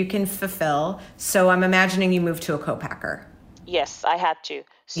 you can fulfill. So I'm imagining you moved to a co-packer. Yes, I had to.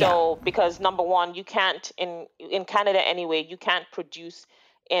 So because number one, you can't in Canada anyway, you can't produce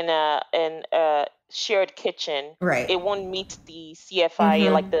in a shared kitchen. Right. It won't meet the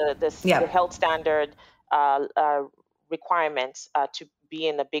CFI, the health standard requirements to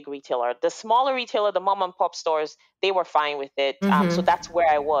being a big retailer. The smaller retailer, the mom and pop stores, they were fine with it. So that's where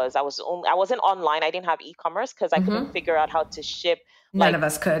I was. I wasn't online. I didn't have e-commerce because I couldn't figure out how to ship None of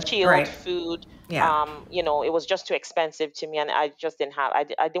us could. chilled Right. food. Yeah. It was just too expensive to me, and I just didn't have.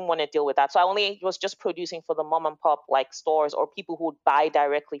 I didn't want to deal with that. So I only was just producing for the mom and pop like stores or people who would buy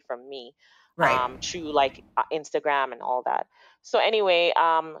directly from me, Right. through like Instagram and all that. So anyway,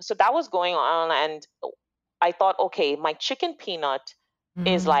 so that was going on, and I thought, okay, my chicken peanut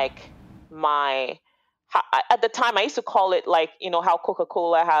is like my. At the time, I used to call it like, how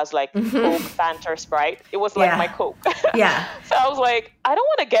Coca-Cola has like Coke, Fanta, Sprite. It was like my Coke. Yeah. So I was like, I don't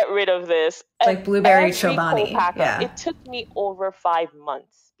want to get rid of this. It's like blueberry Every Chobani. co-packer, Yeah. It took me over 5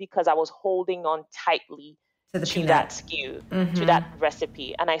 months because I was holding on tightly To the to peanut. that SKU, to that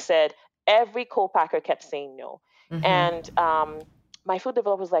recipe. And I said, every co-packer kept saying no. And my food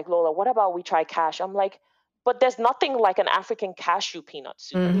developer was like, Lola, what about we try cash? I'm like, but there's nothing like an African cashew peanut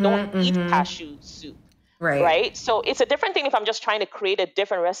soup. We don't eat cashew soup. Right. So it's a different thing if I'm just trying to create a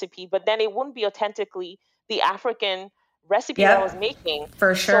different recipe, but then it wouldn't be authentically the African recipe that I was making.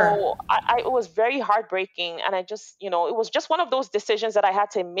 For sure. So it was very heartbreaking. And I just, it was just one of those decisions that I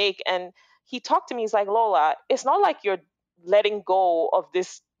had to make. And he talked to me, he's like, Lola, it's not like you're letting go of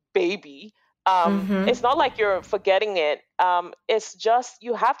this baby. It's not like you're forgetting it. It's just,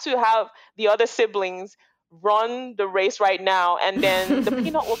 you have to have the other siblings run the race right now, and then the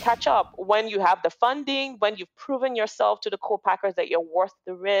peanut will catch up when you have the funding, when you've proven yourself to the co-packers that you're worth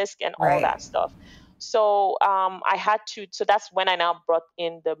the risk and all that stuff. So I had to, so that's when I now brought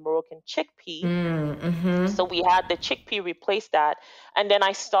in the Moroccan chickpea. So we had the chickpea replace that. And then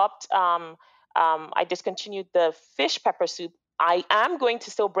I stopped, I discontinued the fish pepper soup. I am going to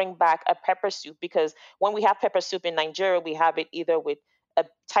still bring back a pepper soup because when we have pepper soup in Nigeria, we have it either with a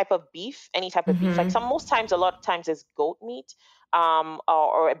type of beef, any type of beef. Like a lot of times it's goat meat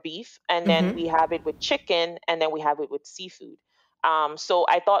or a beef. And then we have it with chicken, and then we have it with seafood. So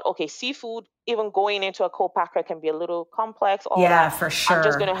I thought, okay, seafood, even going into a co-packer can be a little complex. All that. For sure. I'm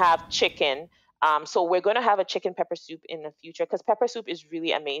just going to have chicken. So we're going to have a chicken pepper soup in the future because pepper soup is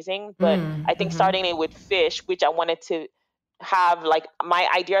really amazing. But I think starting it with fish, which I wanted to have, like my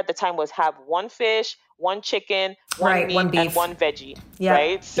idea at the time was have one fish, one chicken, one meat, one beef, and one veggie.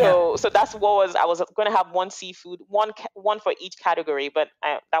 Right. So that's what I was going to have one seafood, one for each category, but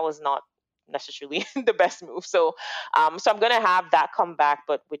that was not necessarily the best move. So I'm going to have that come back,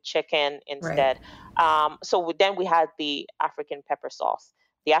 but with chicken instead. So then we had the African pepper sauce.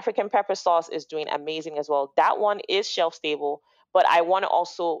 The African pepper sauce is doing amazing as well. That one is shelf stable, but I want to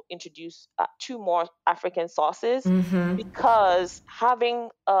also introduce 2 more African sauces because having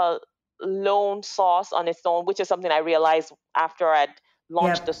a lone sauce on its own, which is something I realized after I'd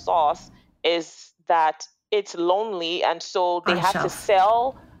launched the sauce, is that it's lonely. And so they had to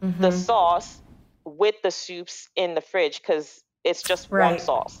sell the sauce with the soups in the fridge because it's just one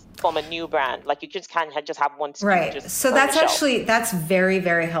sauce from a new brand. Like you just can't just have one soup. So that's very,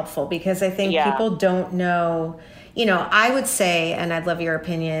 very helpful because I think people don't know. I would say, and I'd love your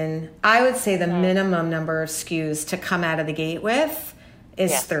opinion, I would say the minimum number of SKUs to come out of the gate with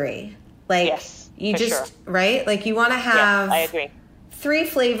is 3. Like you just, right? Like you want to have I agree. 3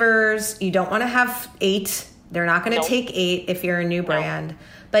 flavors. You don't want to have 8. They're not going to take 8 if you're a new brand.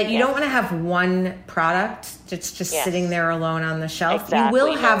 But you don't want to have one product that's just sitting there alone on the shelf. Exactly. You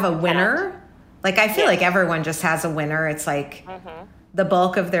will have a winner. Like I feel like everyone just has a winner. It's like the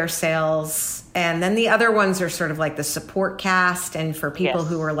bulk of their sales. And then the other ones are sort of like the support cast and for people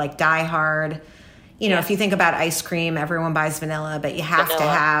who are like diehard. If you think about ice cream, everyone buys vanilla, but you have to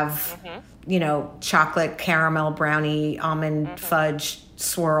have, chocolate, caramel, brownie, almond, fudge,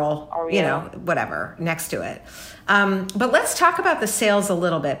 swirl, Oreo. Whatever next to it. But let's talk about the sales a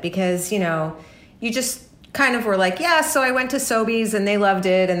little bit because, you just kind of were like, so I went to Sobeys and they loved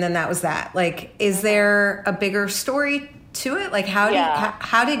it. And then that was that. Like, is there a bigger story to it? Like,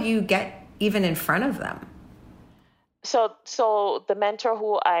 how did you get even in front of them? So the mentor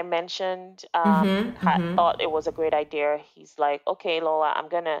who I mentioned thought it was a great idea. He's like, okay, Lola,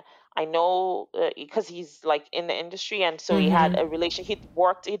 I know because he's like in the industry. And so he had a relation. He'd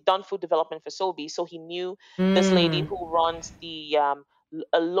done food development for Sobeys. So he knew this lady who runs a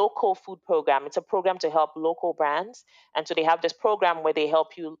local food program. It's a program to help local brands. And so they have this program where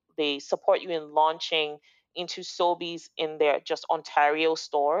they support you in launching into Sobeys in their just Ontario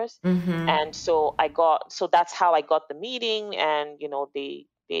stores. And so that's how I got the meeting, and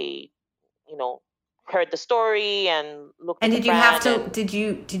they heard the story and looked and at the brand.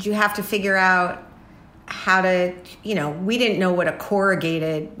 Did you have to figure out how to, we didn't know what a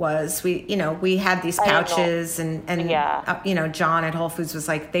corrugated was. We had these pouches and John at Whole Foods was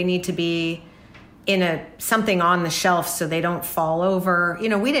like, they need to be in something on the shelf so they don't fall over.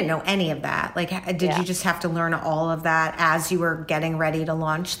 We didn't know any of that. Like, did you just have to learn all of that as you were getting ready to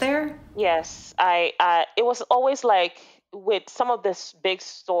launch there? Yes. It was always like with some of these big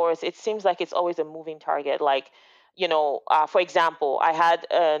stores, it seems like it's always a moving target. Like, for example, I had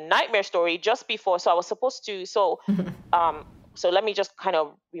a nightmare story just before. So I was supposed to, so let me just kind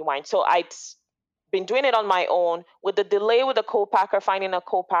of rewind. So I'd been doing it on my own with the delay with the co-packer, finding a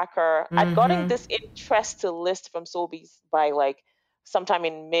co-packer. I'd gotten this interest to list from Sobeys by like sometime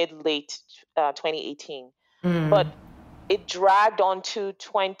in mid-late 2018. But it dragged on to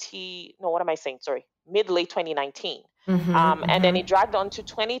mid-late 2019. And then it dragged on to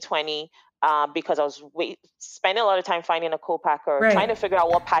 2020 because I was spending a lot of time finding a co-packer, trying to figure out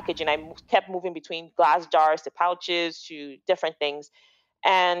what packaging. I kept moving between glass jars to pouches to different things.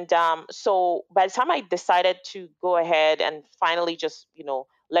 And so by the time I decided to go ahead and finally just,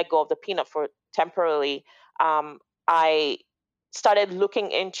 let go of the peanut for temporarily, I started looking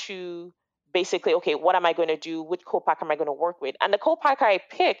into basically, okay, what am I going to do? Which co-packer am I going to work with? And the co-packer I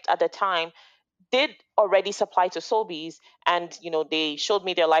picked at the time did already supply to Sobeys, and, they showed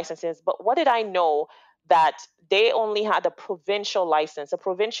me their licenses. But what did I know? That they only had a provincial license. A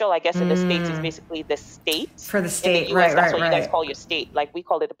provincial, I guess, in the States is basically the state. For the state, in the US, that's what you guys call your state. Like, we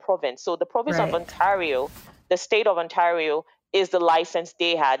call it a province. So the province of Ontario, the state of Ontario, is the license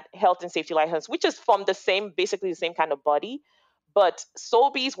they had, health and safety license, which is from basically the same kind of body. But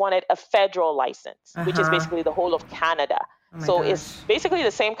Sobeys wanted a federal license, which is basically the whole of Canada. So it's basically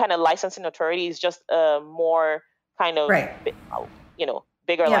the same kind of licensing authority. It's just more kind of,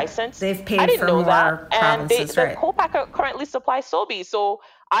 bigger license. They've paid for more provinces, and the co-packer currently supplies Sobeys. So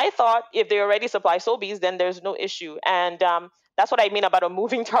I thought if they already supply Sobeys, then there's no issue. And that's what I mean about a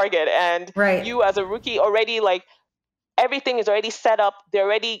moving target. And you as a rookie already, like, everything is already set up.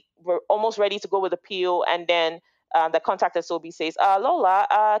 We're almost ready to go with the PO. And then the contact at Sobeys says,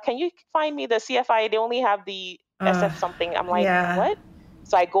 Lola, can you find me the CFI? They only have the SF something. I'm like, what?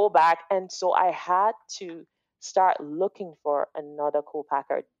 So I go back. And so I had to start looking for another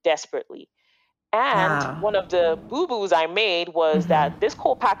co-packer desperately. And one of the boo-boos I made was that this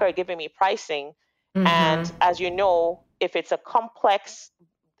co-packer had given me pricing. And as you know, if it's a complex,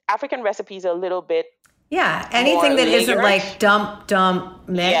 African recipes are a little bit anything that isn't like dump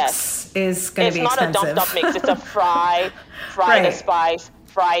mix is going to be expensive. It's not a dump mix. It's a fry the spice,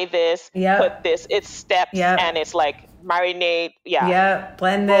 fry this, put this. It's steps, and it's like marinate,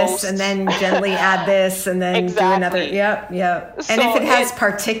 blend this, and then gently add this, and then do another. And so if it has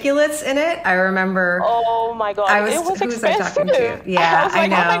particulates in it, I remember. Oh my God, it was expensive. I talking to? Yeah, I was like,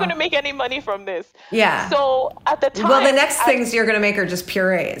 know. How am I going to make any money from this? Yeah. So at the time, well, the next things you're going to make are just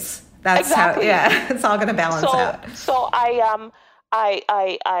purees. That's how. Yeah, it's all going to balance out. So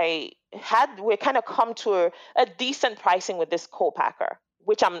we kind of come to a decent pricing with this co-packer,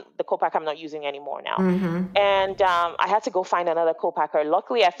 which the co-packer I'm not using anymore now. And I had to go find another co-packer.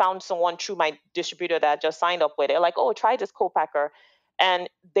 Luckily, I found someone through my distributor that I just signed up with. They're like, oh, try this co-packer. And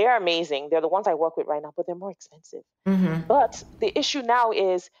they're amazing. They're the ones I work with right now, but they're more expensive. But the issue now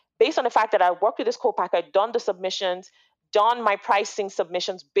is, based on the fact that I worked with this co-packer, done the submissions, done my pricing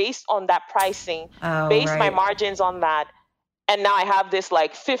submissions based on that pricing, based my margins on that. And now I have this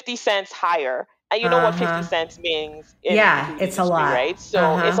like 50 cents higher. And you know what 50 cents means? It's a lot. Right?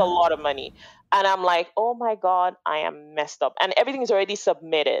 So it's a lot of money. And I'm like, oh my God, I am messed up. And everything's already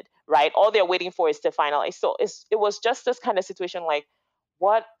submitted, right? All they're waiting for is to finalize. So it was just this kind of situation like,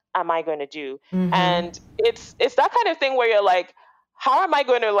 what am I going to do? And it's that kind of thing where you're like, how am I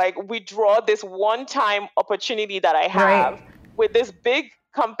going to like withdraw this one-time opportunity that I have with this big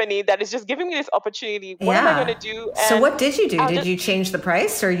company that is just giving me this opportunity? What am I going to do? And so what did you do? Did you change the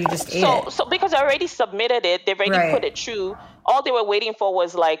price, or you just ate it? So because I already submitted it, they've already put it through. All they were waiting for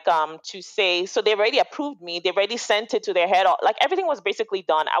was like to say, so they've already approved me. They've already sent it to their head. Like everything was basically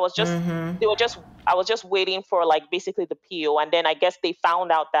done. I was just I was just waiting for like basically the PO, and then I guess they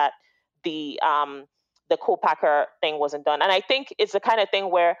found out that the co-packer thing wasn't done. And I think it's the kind of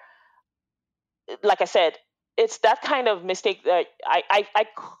thing where, like I said, it's that kind of mistake that I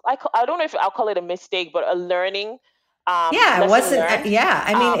don't know if I'll call it a mistake, but a learning. It wasn't. I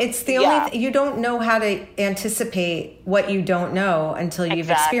mean, it's the only you don't know how to anticipate what you don't know until you've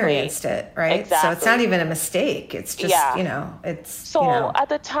experienced it, right? Exactly. So it's not even a mistake. It's just it's so at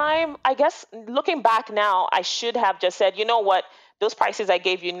the time, I guess looking back now, I should have just said, you know what, those prices I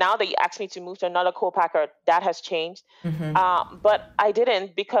gave you, now that you asked me to move to another co-packer, that has changed. But I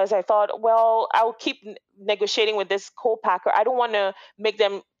didn't, because I thought, well, I'll keep negotiating with this co-packer. I don't want to make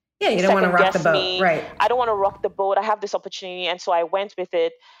them you don't want to rock the boat. me. Right. I don't want to rock the boat. I have this opportunity. And so I went with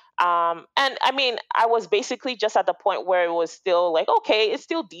it. And I mean, I was basically just at the point where it was still like, okay, it's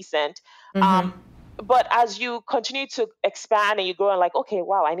still decent. But as you continue to expand and you grow and like, okay,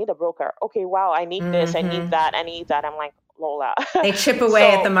 wow, I need a broker. Okay, wow, I need this, I need that, I need that. I'm like, Lola. They chip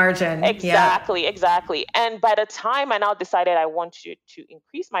away at the margin. Exactly. And by the time I now decided I want to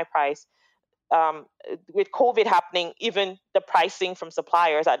increase my price, with COVID happening, even the pricing from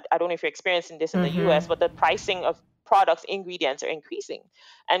suppliers, I don't know if you're experiencing this in the US, but the pricing of products, ingredients are increasing.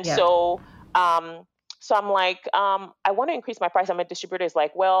 And so I'm like, I want to increase my price. And my distributor is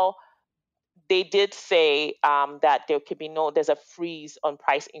like, well, they did say that there's a freeze on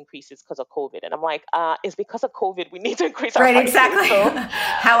price increases because of COVID. And I'm like, it's because of COVID, we need to increase our prices. Right, exactly. So,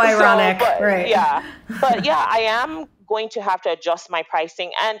 how ironic, right. Yeah. But yeah, I am going to have to adjust my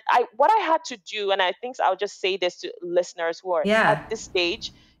pricing. And what I had to do, and I think I'll just say this to listeners who are at this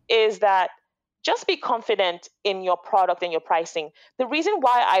stage, is that just be confident in your product and your pricing. The reason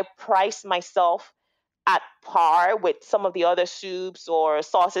why I price myself at par with some of the other soups or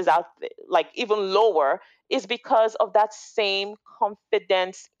sauces out there, like even lower, is because of that same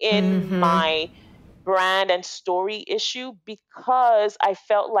confidence in my brand and story issue, because I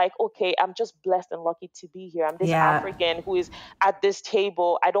felt like, okay, I'm just blessed and lucky to be here. I'm this African who is at this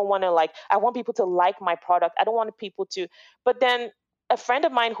table. I don't want to I want people to like my product. I don't want people to, but then a friend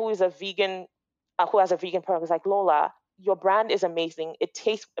of mine who is a vegan, who has a vegan product, is like, Lola, your brand is amazing. It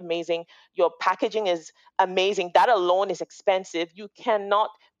tastes amazing. Your packaging is amazing. That alone is expensive. You cannot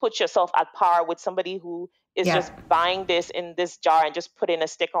put yourself at par with somebody who is just buying this in this jar and just putting a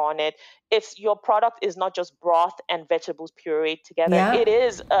sticker on it. Your product is not just broth and vegetables pureed together. Yeah. It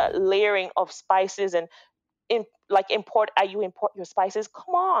is a layering of spices and import your spices.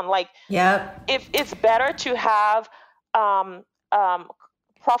 Come on, if it's better to have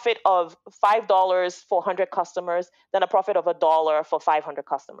profit of $5 for 100 customers than a profit of $1 for 500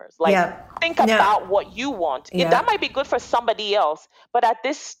 customers. Think about what you want. That might be good for somebody else, but at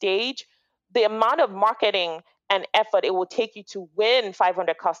this stage, the amount of marketing and effort it will take you to win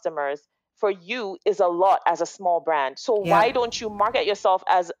 500 customers for you is a lot as a small brand. So why don't you market yourself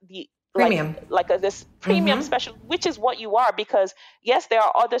as the premium, this premium special, which is what you are? Because yes, there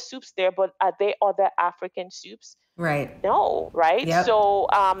are other soups there, but are they other African soups? Right. No, right? Yep. So,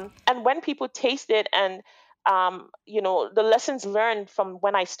 and when people taste it and, the lessons learned from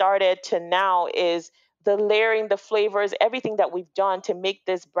when I started to now is the layering, the flavors, everything that we've done to make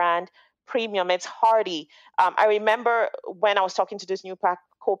this brand premium. It's hearty. I remember when I was talking to this new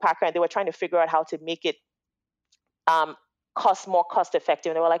co-packer and they were trying to figure out how to make it more cost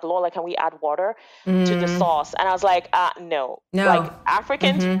effective. And they were like, Lola, can we add water to the sauce? And I was like, no. Like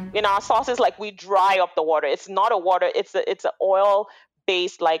Africans, in our sauces, we dry up the water. It's not a water. It's an oil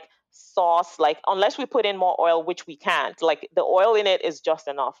based sauce. Unless we put in more oil, which we can't. The oil in it is just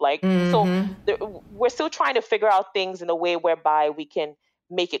enough. So we're still trying to figure out things in a way whereby we can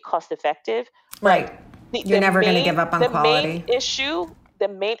make it cost effective. Right. You're never going to give up on quality. The main issue.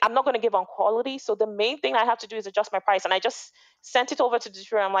 I'm not going to give on quality. So the main thing I have to do is adjust my price. And I just sent it over to the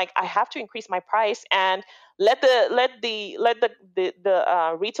distributor. I'm like, I have to increase my price and let the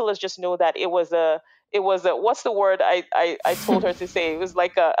retailers just know that it was a what's the word I told her to say? It was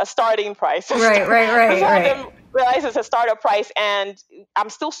like a starting price. Right. Them realize it's a starter price, and I'm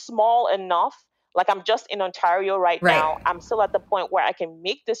still small enough. I'm just in Ontario right now. I'm still at the point where I can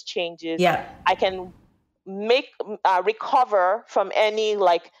make these changes. Yeah. I can recover from any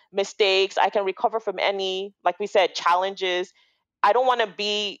mistakes. I can recover from any, we said, challenges. I don't want to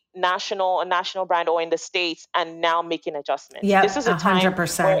be a national brand or in the States and now making adjustments. Yeah, this is a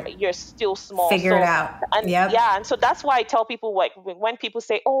 100%. Time where you're still small. Figure it out. And and so that's why I tell people, when people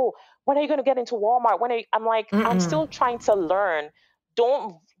say, "Oh, when are you going to get into Walmart?" I'm like, I'm still trying to learn.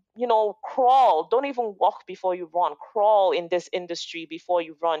 Don't crawl. Don't even walk before you run. Crawl in this industry before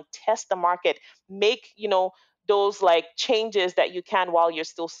you run. Test the market. Make, those changes that you can while you're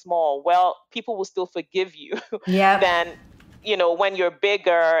still small. Well, people will still forgive you. Then, when you're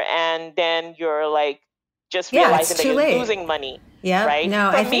bigger and then you're just realizing that you're losing money. Yeah. Right.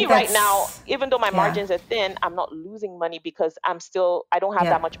 No, For me right now, even though my margins are thin, I'm not losing money because I don't have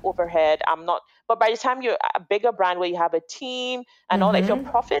that much overhead. But by the time you're a bigger brand where you have a team and all that, if your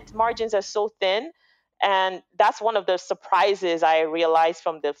profit margins are so thin, and that's one of the surprises I realized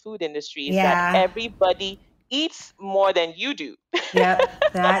from the food industry is that everybody eats more than you do.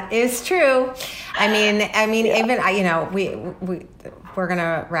 Yep, that is true. I mean, even we're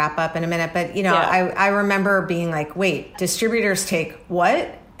gonna wrap up in a minute, but I remember being like, wait, distributors take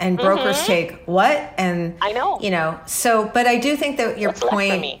what? And brokers take what? And I know. So, but I do think that your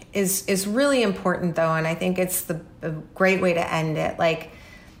point is really important though. And I think it's a great way to end it. Like,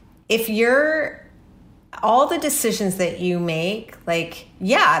 if all the decisions that you make, like,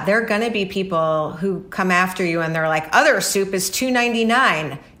 yeah, there are going to be people who come after you and they're like, other soup is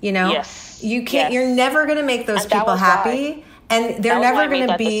 $2.99, Yes. You can't, you're never going to make those people happy. And they're never going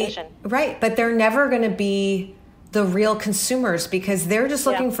to be, right, but they're never going to be the real consumers because they're just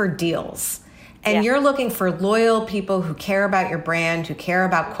looking for deals. And you're looking for loyal people who care about your brand, who care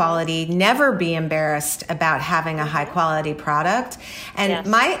about quality, never be embarrassed about having a high quality product. And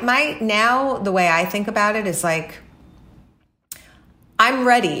my now, the way I think about it is like, I'm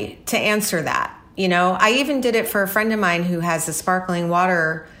ready to answer that. I even did it for a friend of mine who has a sparkling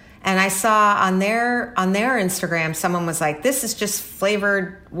water. And I saw on their Instagram, someone was like, this is just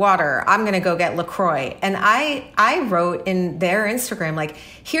flavored water. I'm going to go get LaCroix. And I wrote in their Instagram, like,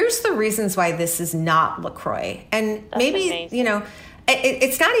 here's the reasons why this is not LaCroix. And that's maybe, amazing.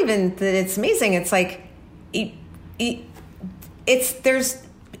 It's not even that it's amazing. It's like, the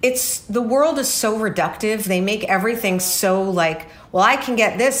world is so reductive. They make everything so like, well, I can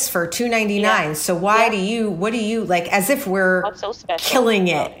get this for $2.99. So what do you like, as if we're so killing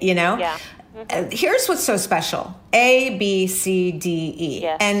it, Yeah. Mm-hmm. Here's what's so special. A, B, C, D, E.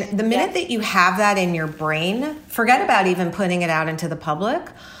 Yes. And the minute that you have that in your brain, forget about even putting it out into the public.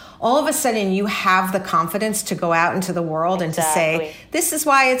 All of a sudden you have the confidence to go out into the world and to say, this is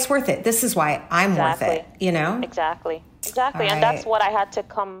why it's worth it. This is why I'm worth it, Exactly. And that's what I had to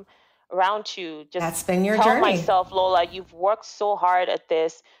come around to. Just that's been your tell journey. myself, Lola, you've worked so hard at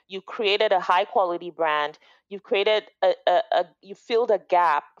this. You created a high quality brand. You've created you filled a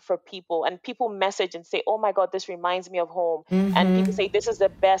gap for people, and people message and say, oh my God, this reminds me of home. Mm-hmm. And people say, this is the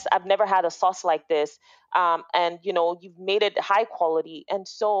best. I've never had a sauce like this. And you've made it high quality. And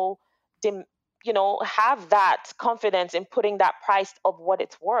so, have that confidence in putting that price of what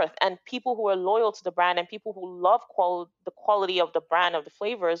it's worth. And people who are loyal to the brand and people who love the quality of the brand, of the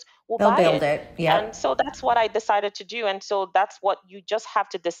flavors, they'll build it. Yeah. And so that's what I decided to do. And so that's what you just have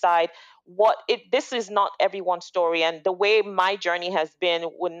to decide. This is not everyone's story. And the way my journey has been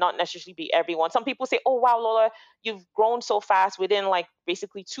would not necessarily be everyone. Some people say, oh, wow, Lola, you've grown so fast within like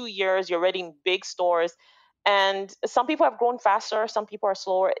basically 2 years. You're already in big stores. And some people have grown faster. Some people are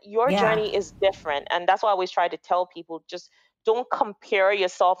slower. Your journey is different. And that's why I always try to tell people, just don't compare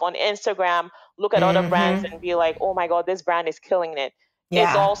yourself on Instagram, look at other brands and be like, oh my God, this brand is killing it. Yeah.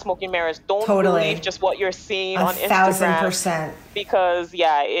 It's all smoke and mirrors. Don't believe just what you're seeing on Instagram. 1,000%. Because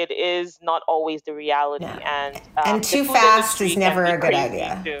it is not always the reality. Yeah. And too fast is never a good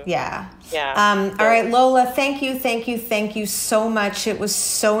idea. Too. Yeah. All right, Lola, thank you so much. It was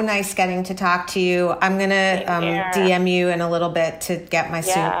so nice getting to talk to you. I'm gonna DM you in a little bit to get my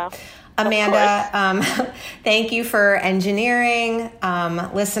soup. Amanda, thank you for engineering.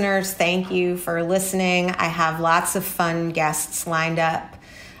 Listeners, thank you for listening. I have lots of fun guests lined up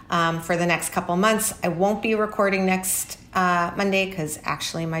for the next couple months. I won't be recording next Monday because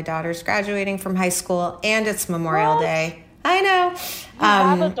actually my daughter's graduating from high school and it's Memorial Day. I know. You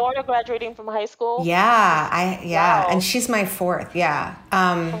have a daughter graduating from high school? Yeah, wow. And she's my fourth. Yeah.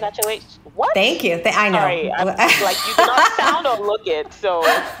 Congratulations. What? Thank you. I know. Sorry, you do not sound or look it. So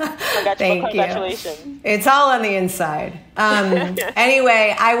congratulations. It's all on the inside.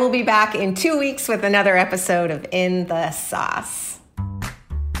 Anyway, I will be back in 2 weeks with another episode of In the Sauce.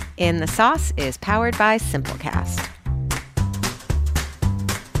 In the Sauce is powered by Simplecast.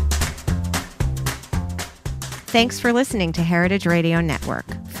 Thanks for listening to Heritage Radio Network,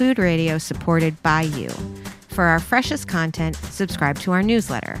 food radio supported by you. For our freshest content, subscribe to our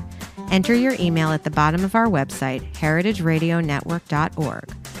newsletter. Enter your email at the bottom of our website,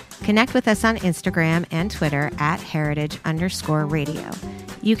 heritageradionetwork.org. Connect with us on Instagram and Twitter at heritage_radio.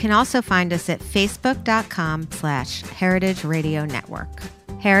 You can also find us at facebook.com/Heritage Radio Network.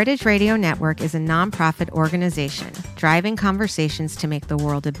 Heritage Radio Network is a nonprofit organization driving conversations to make the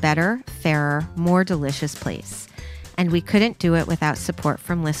world a better, fairer, more delicious place. And we couldn't do it without support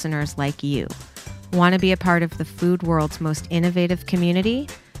from listeners like you. Want to be a part of the food world's most innovative community?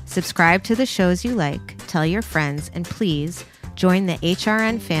 Subscribe to the shows you like, tell your friends, and please join the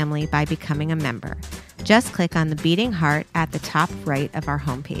HRN family by becoming a member. Just click on the beating heart at the top right of our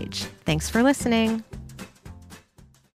homepage. Thanks for listening.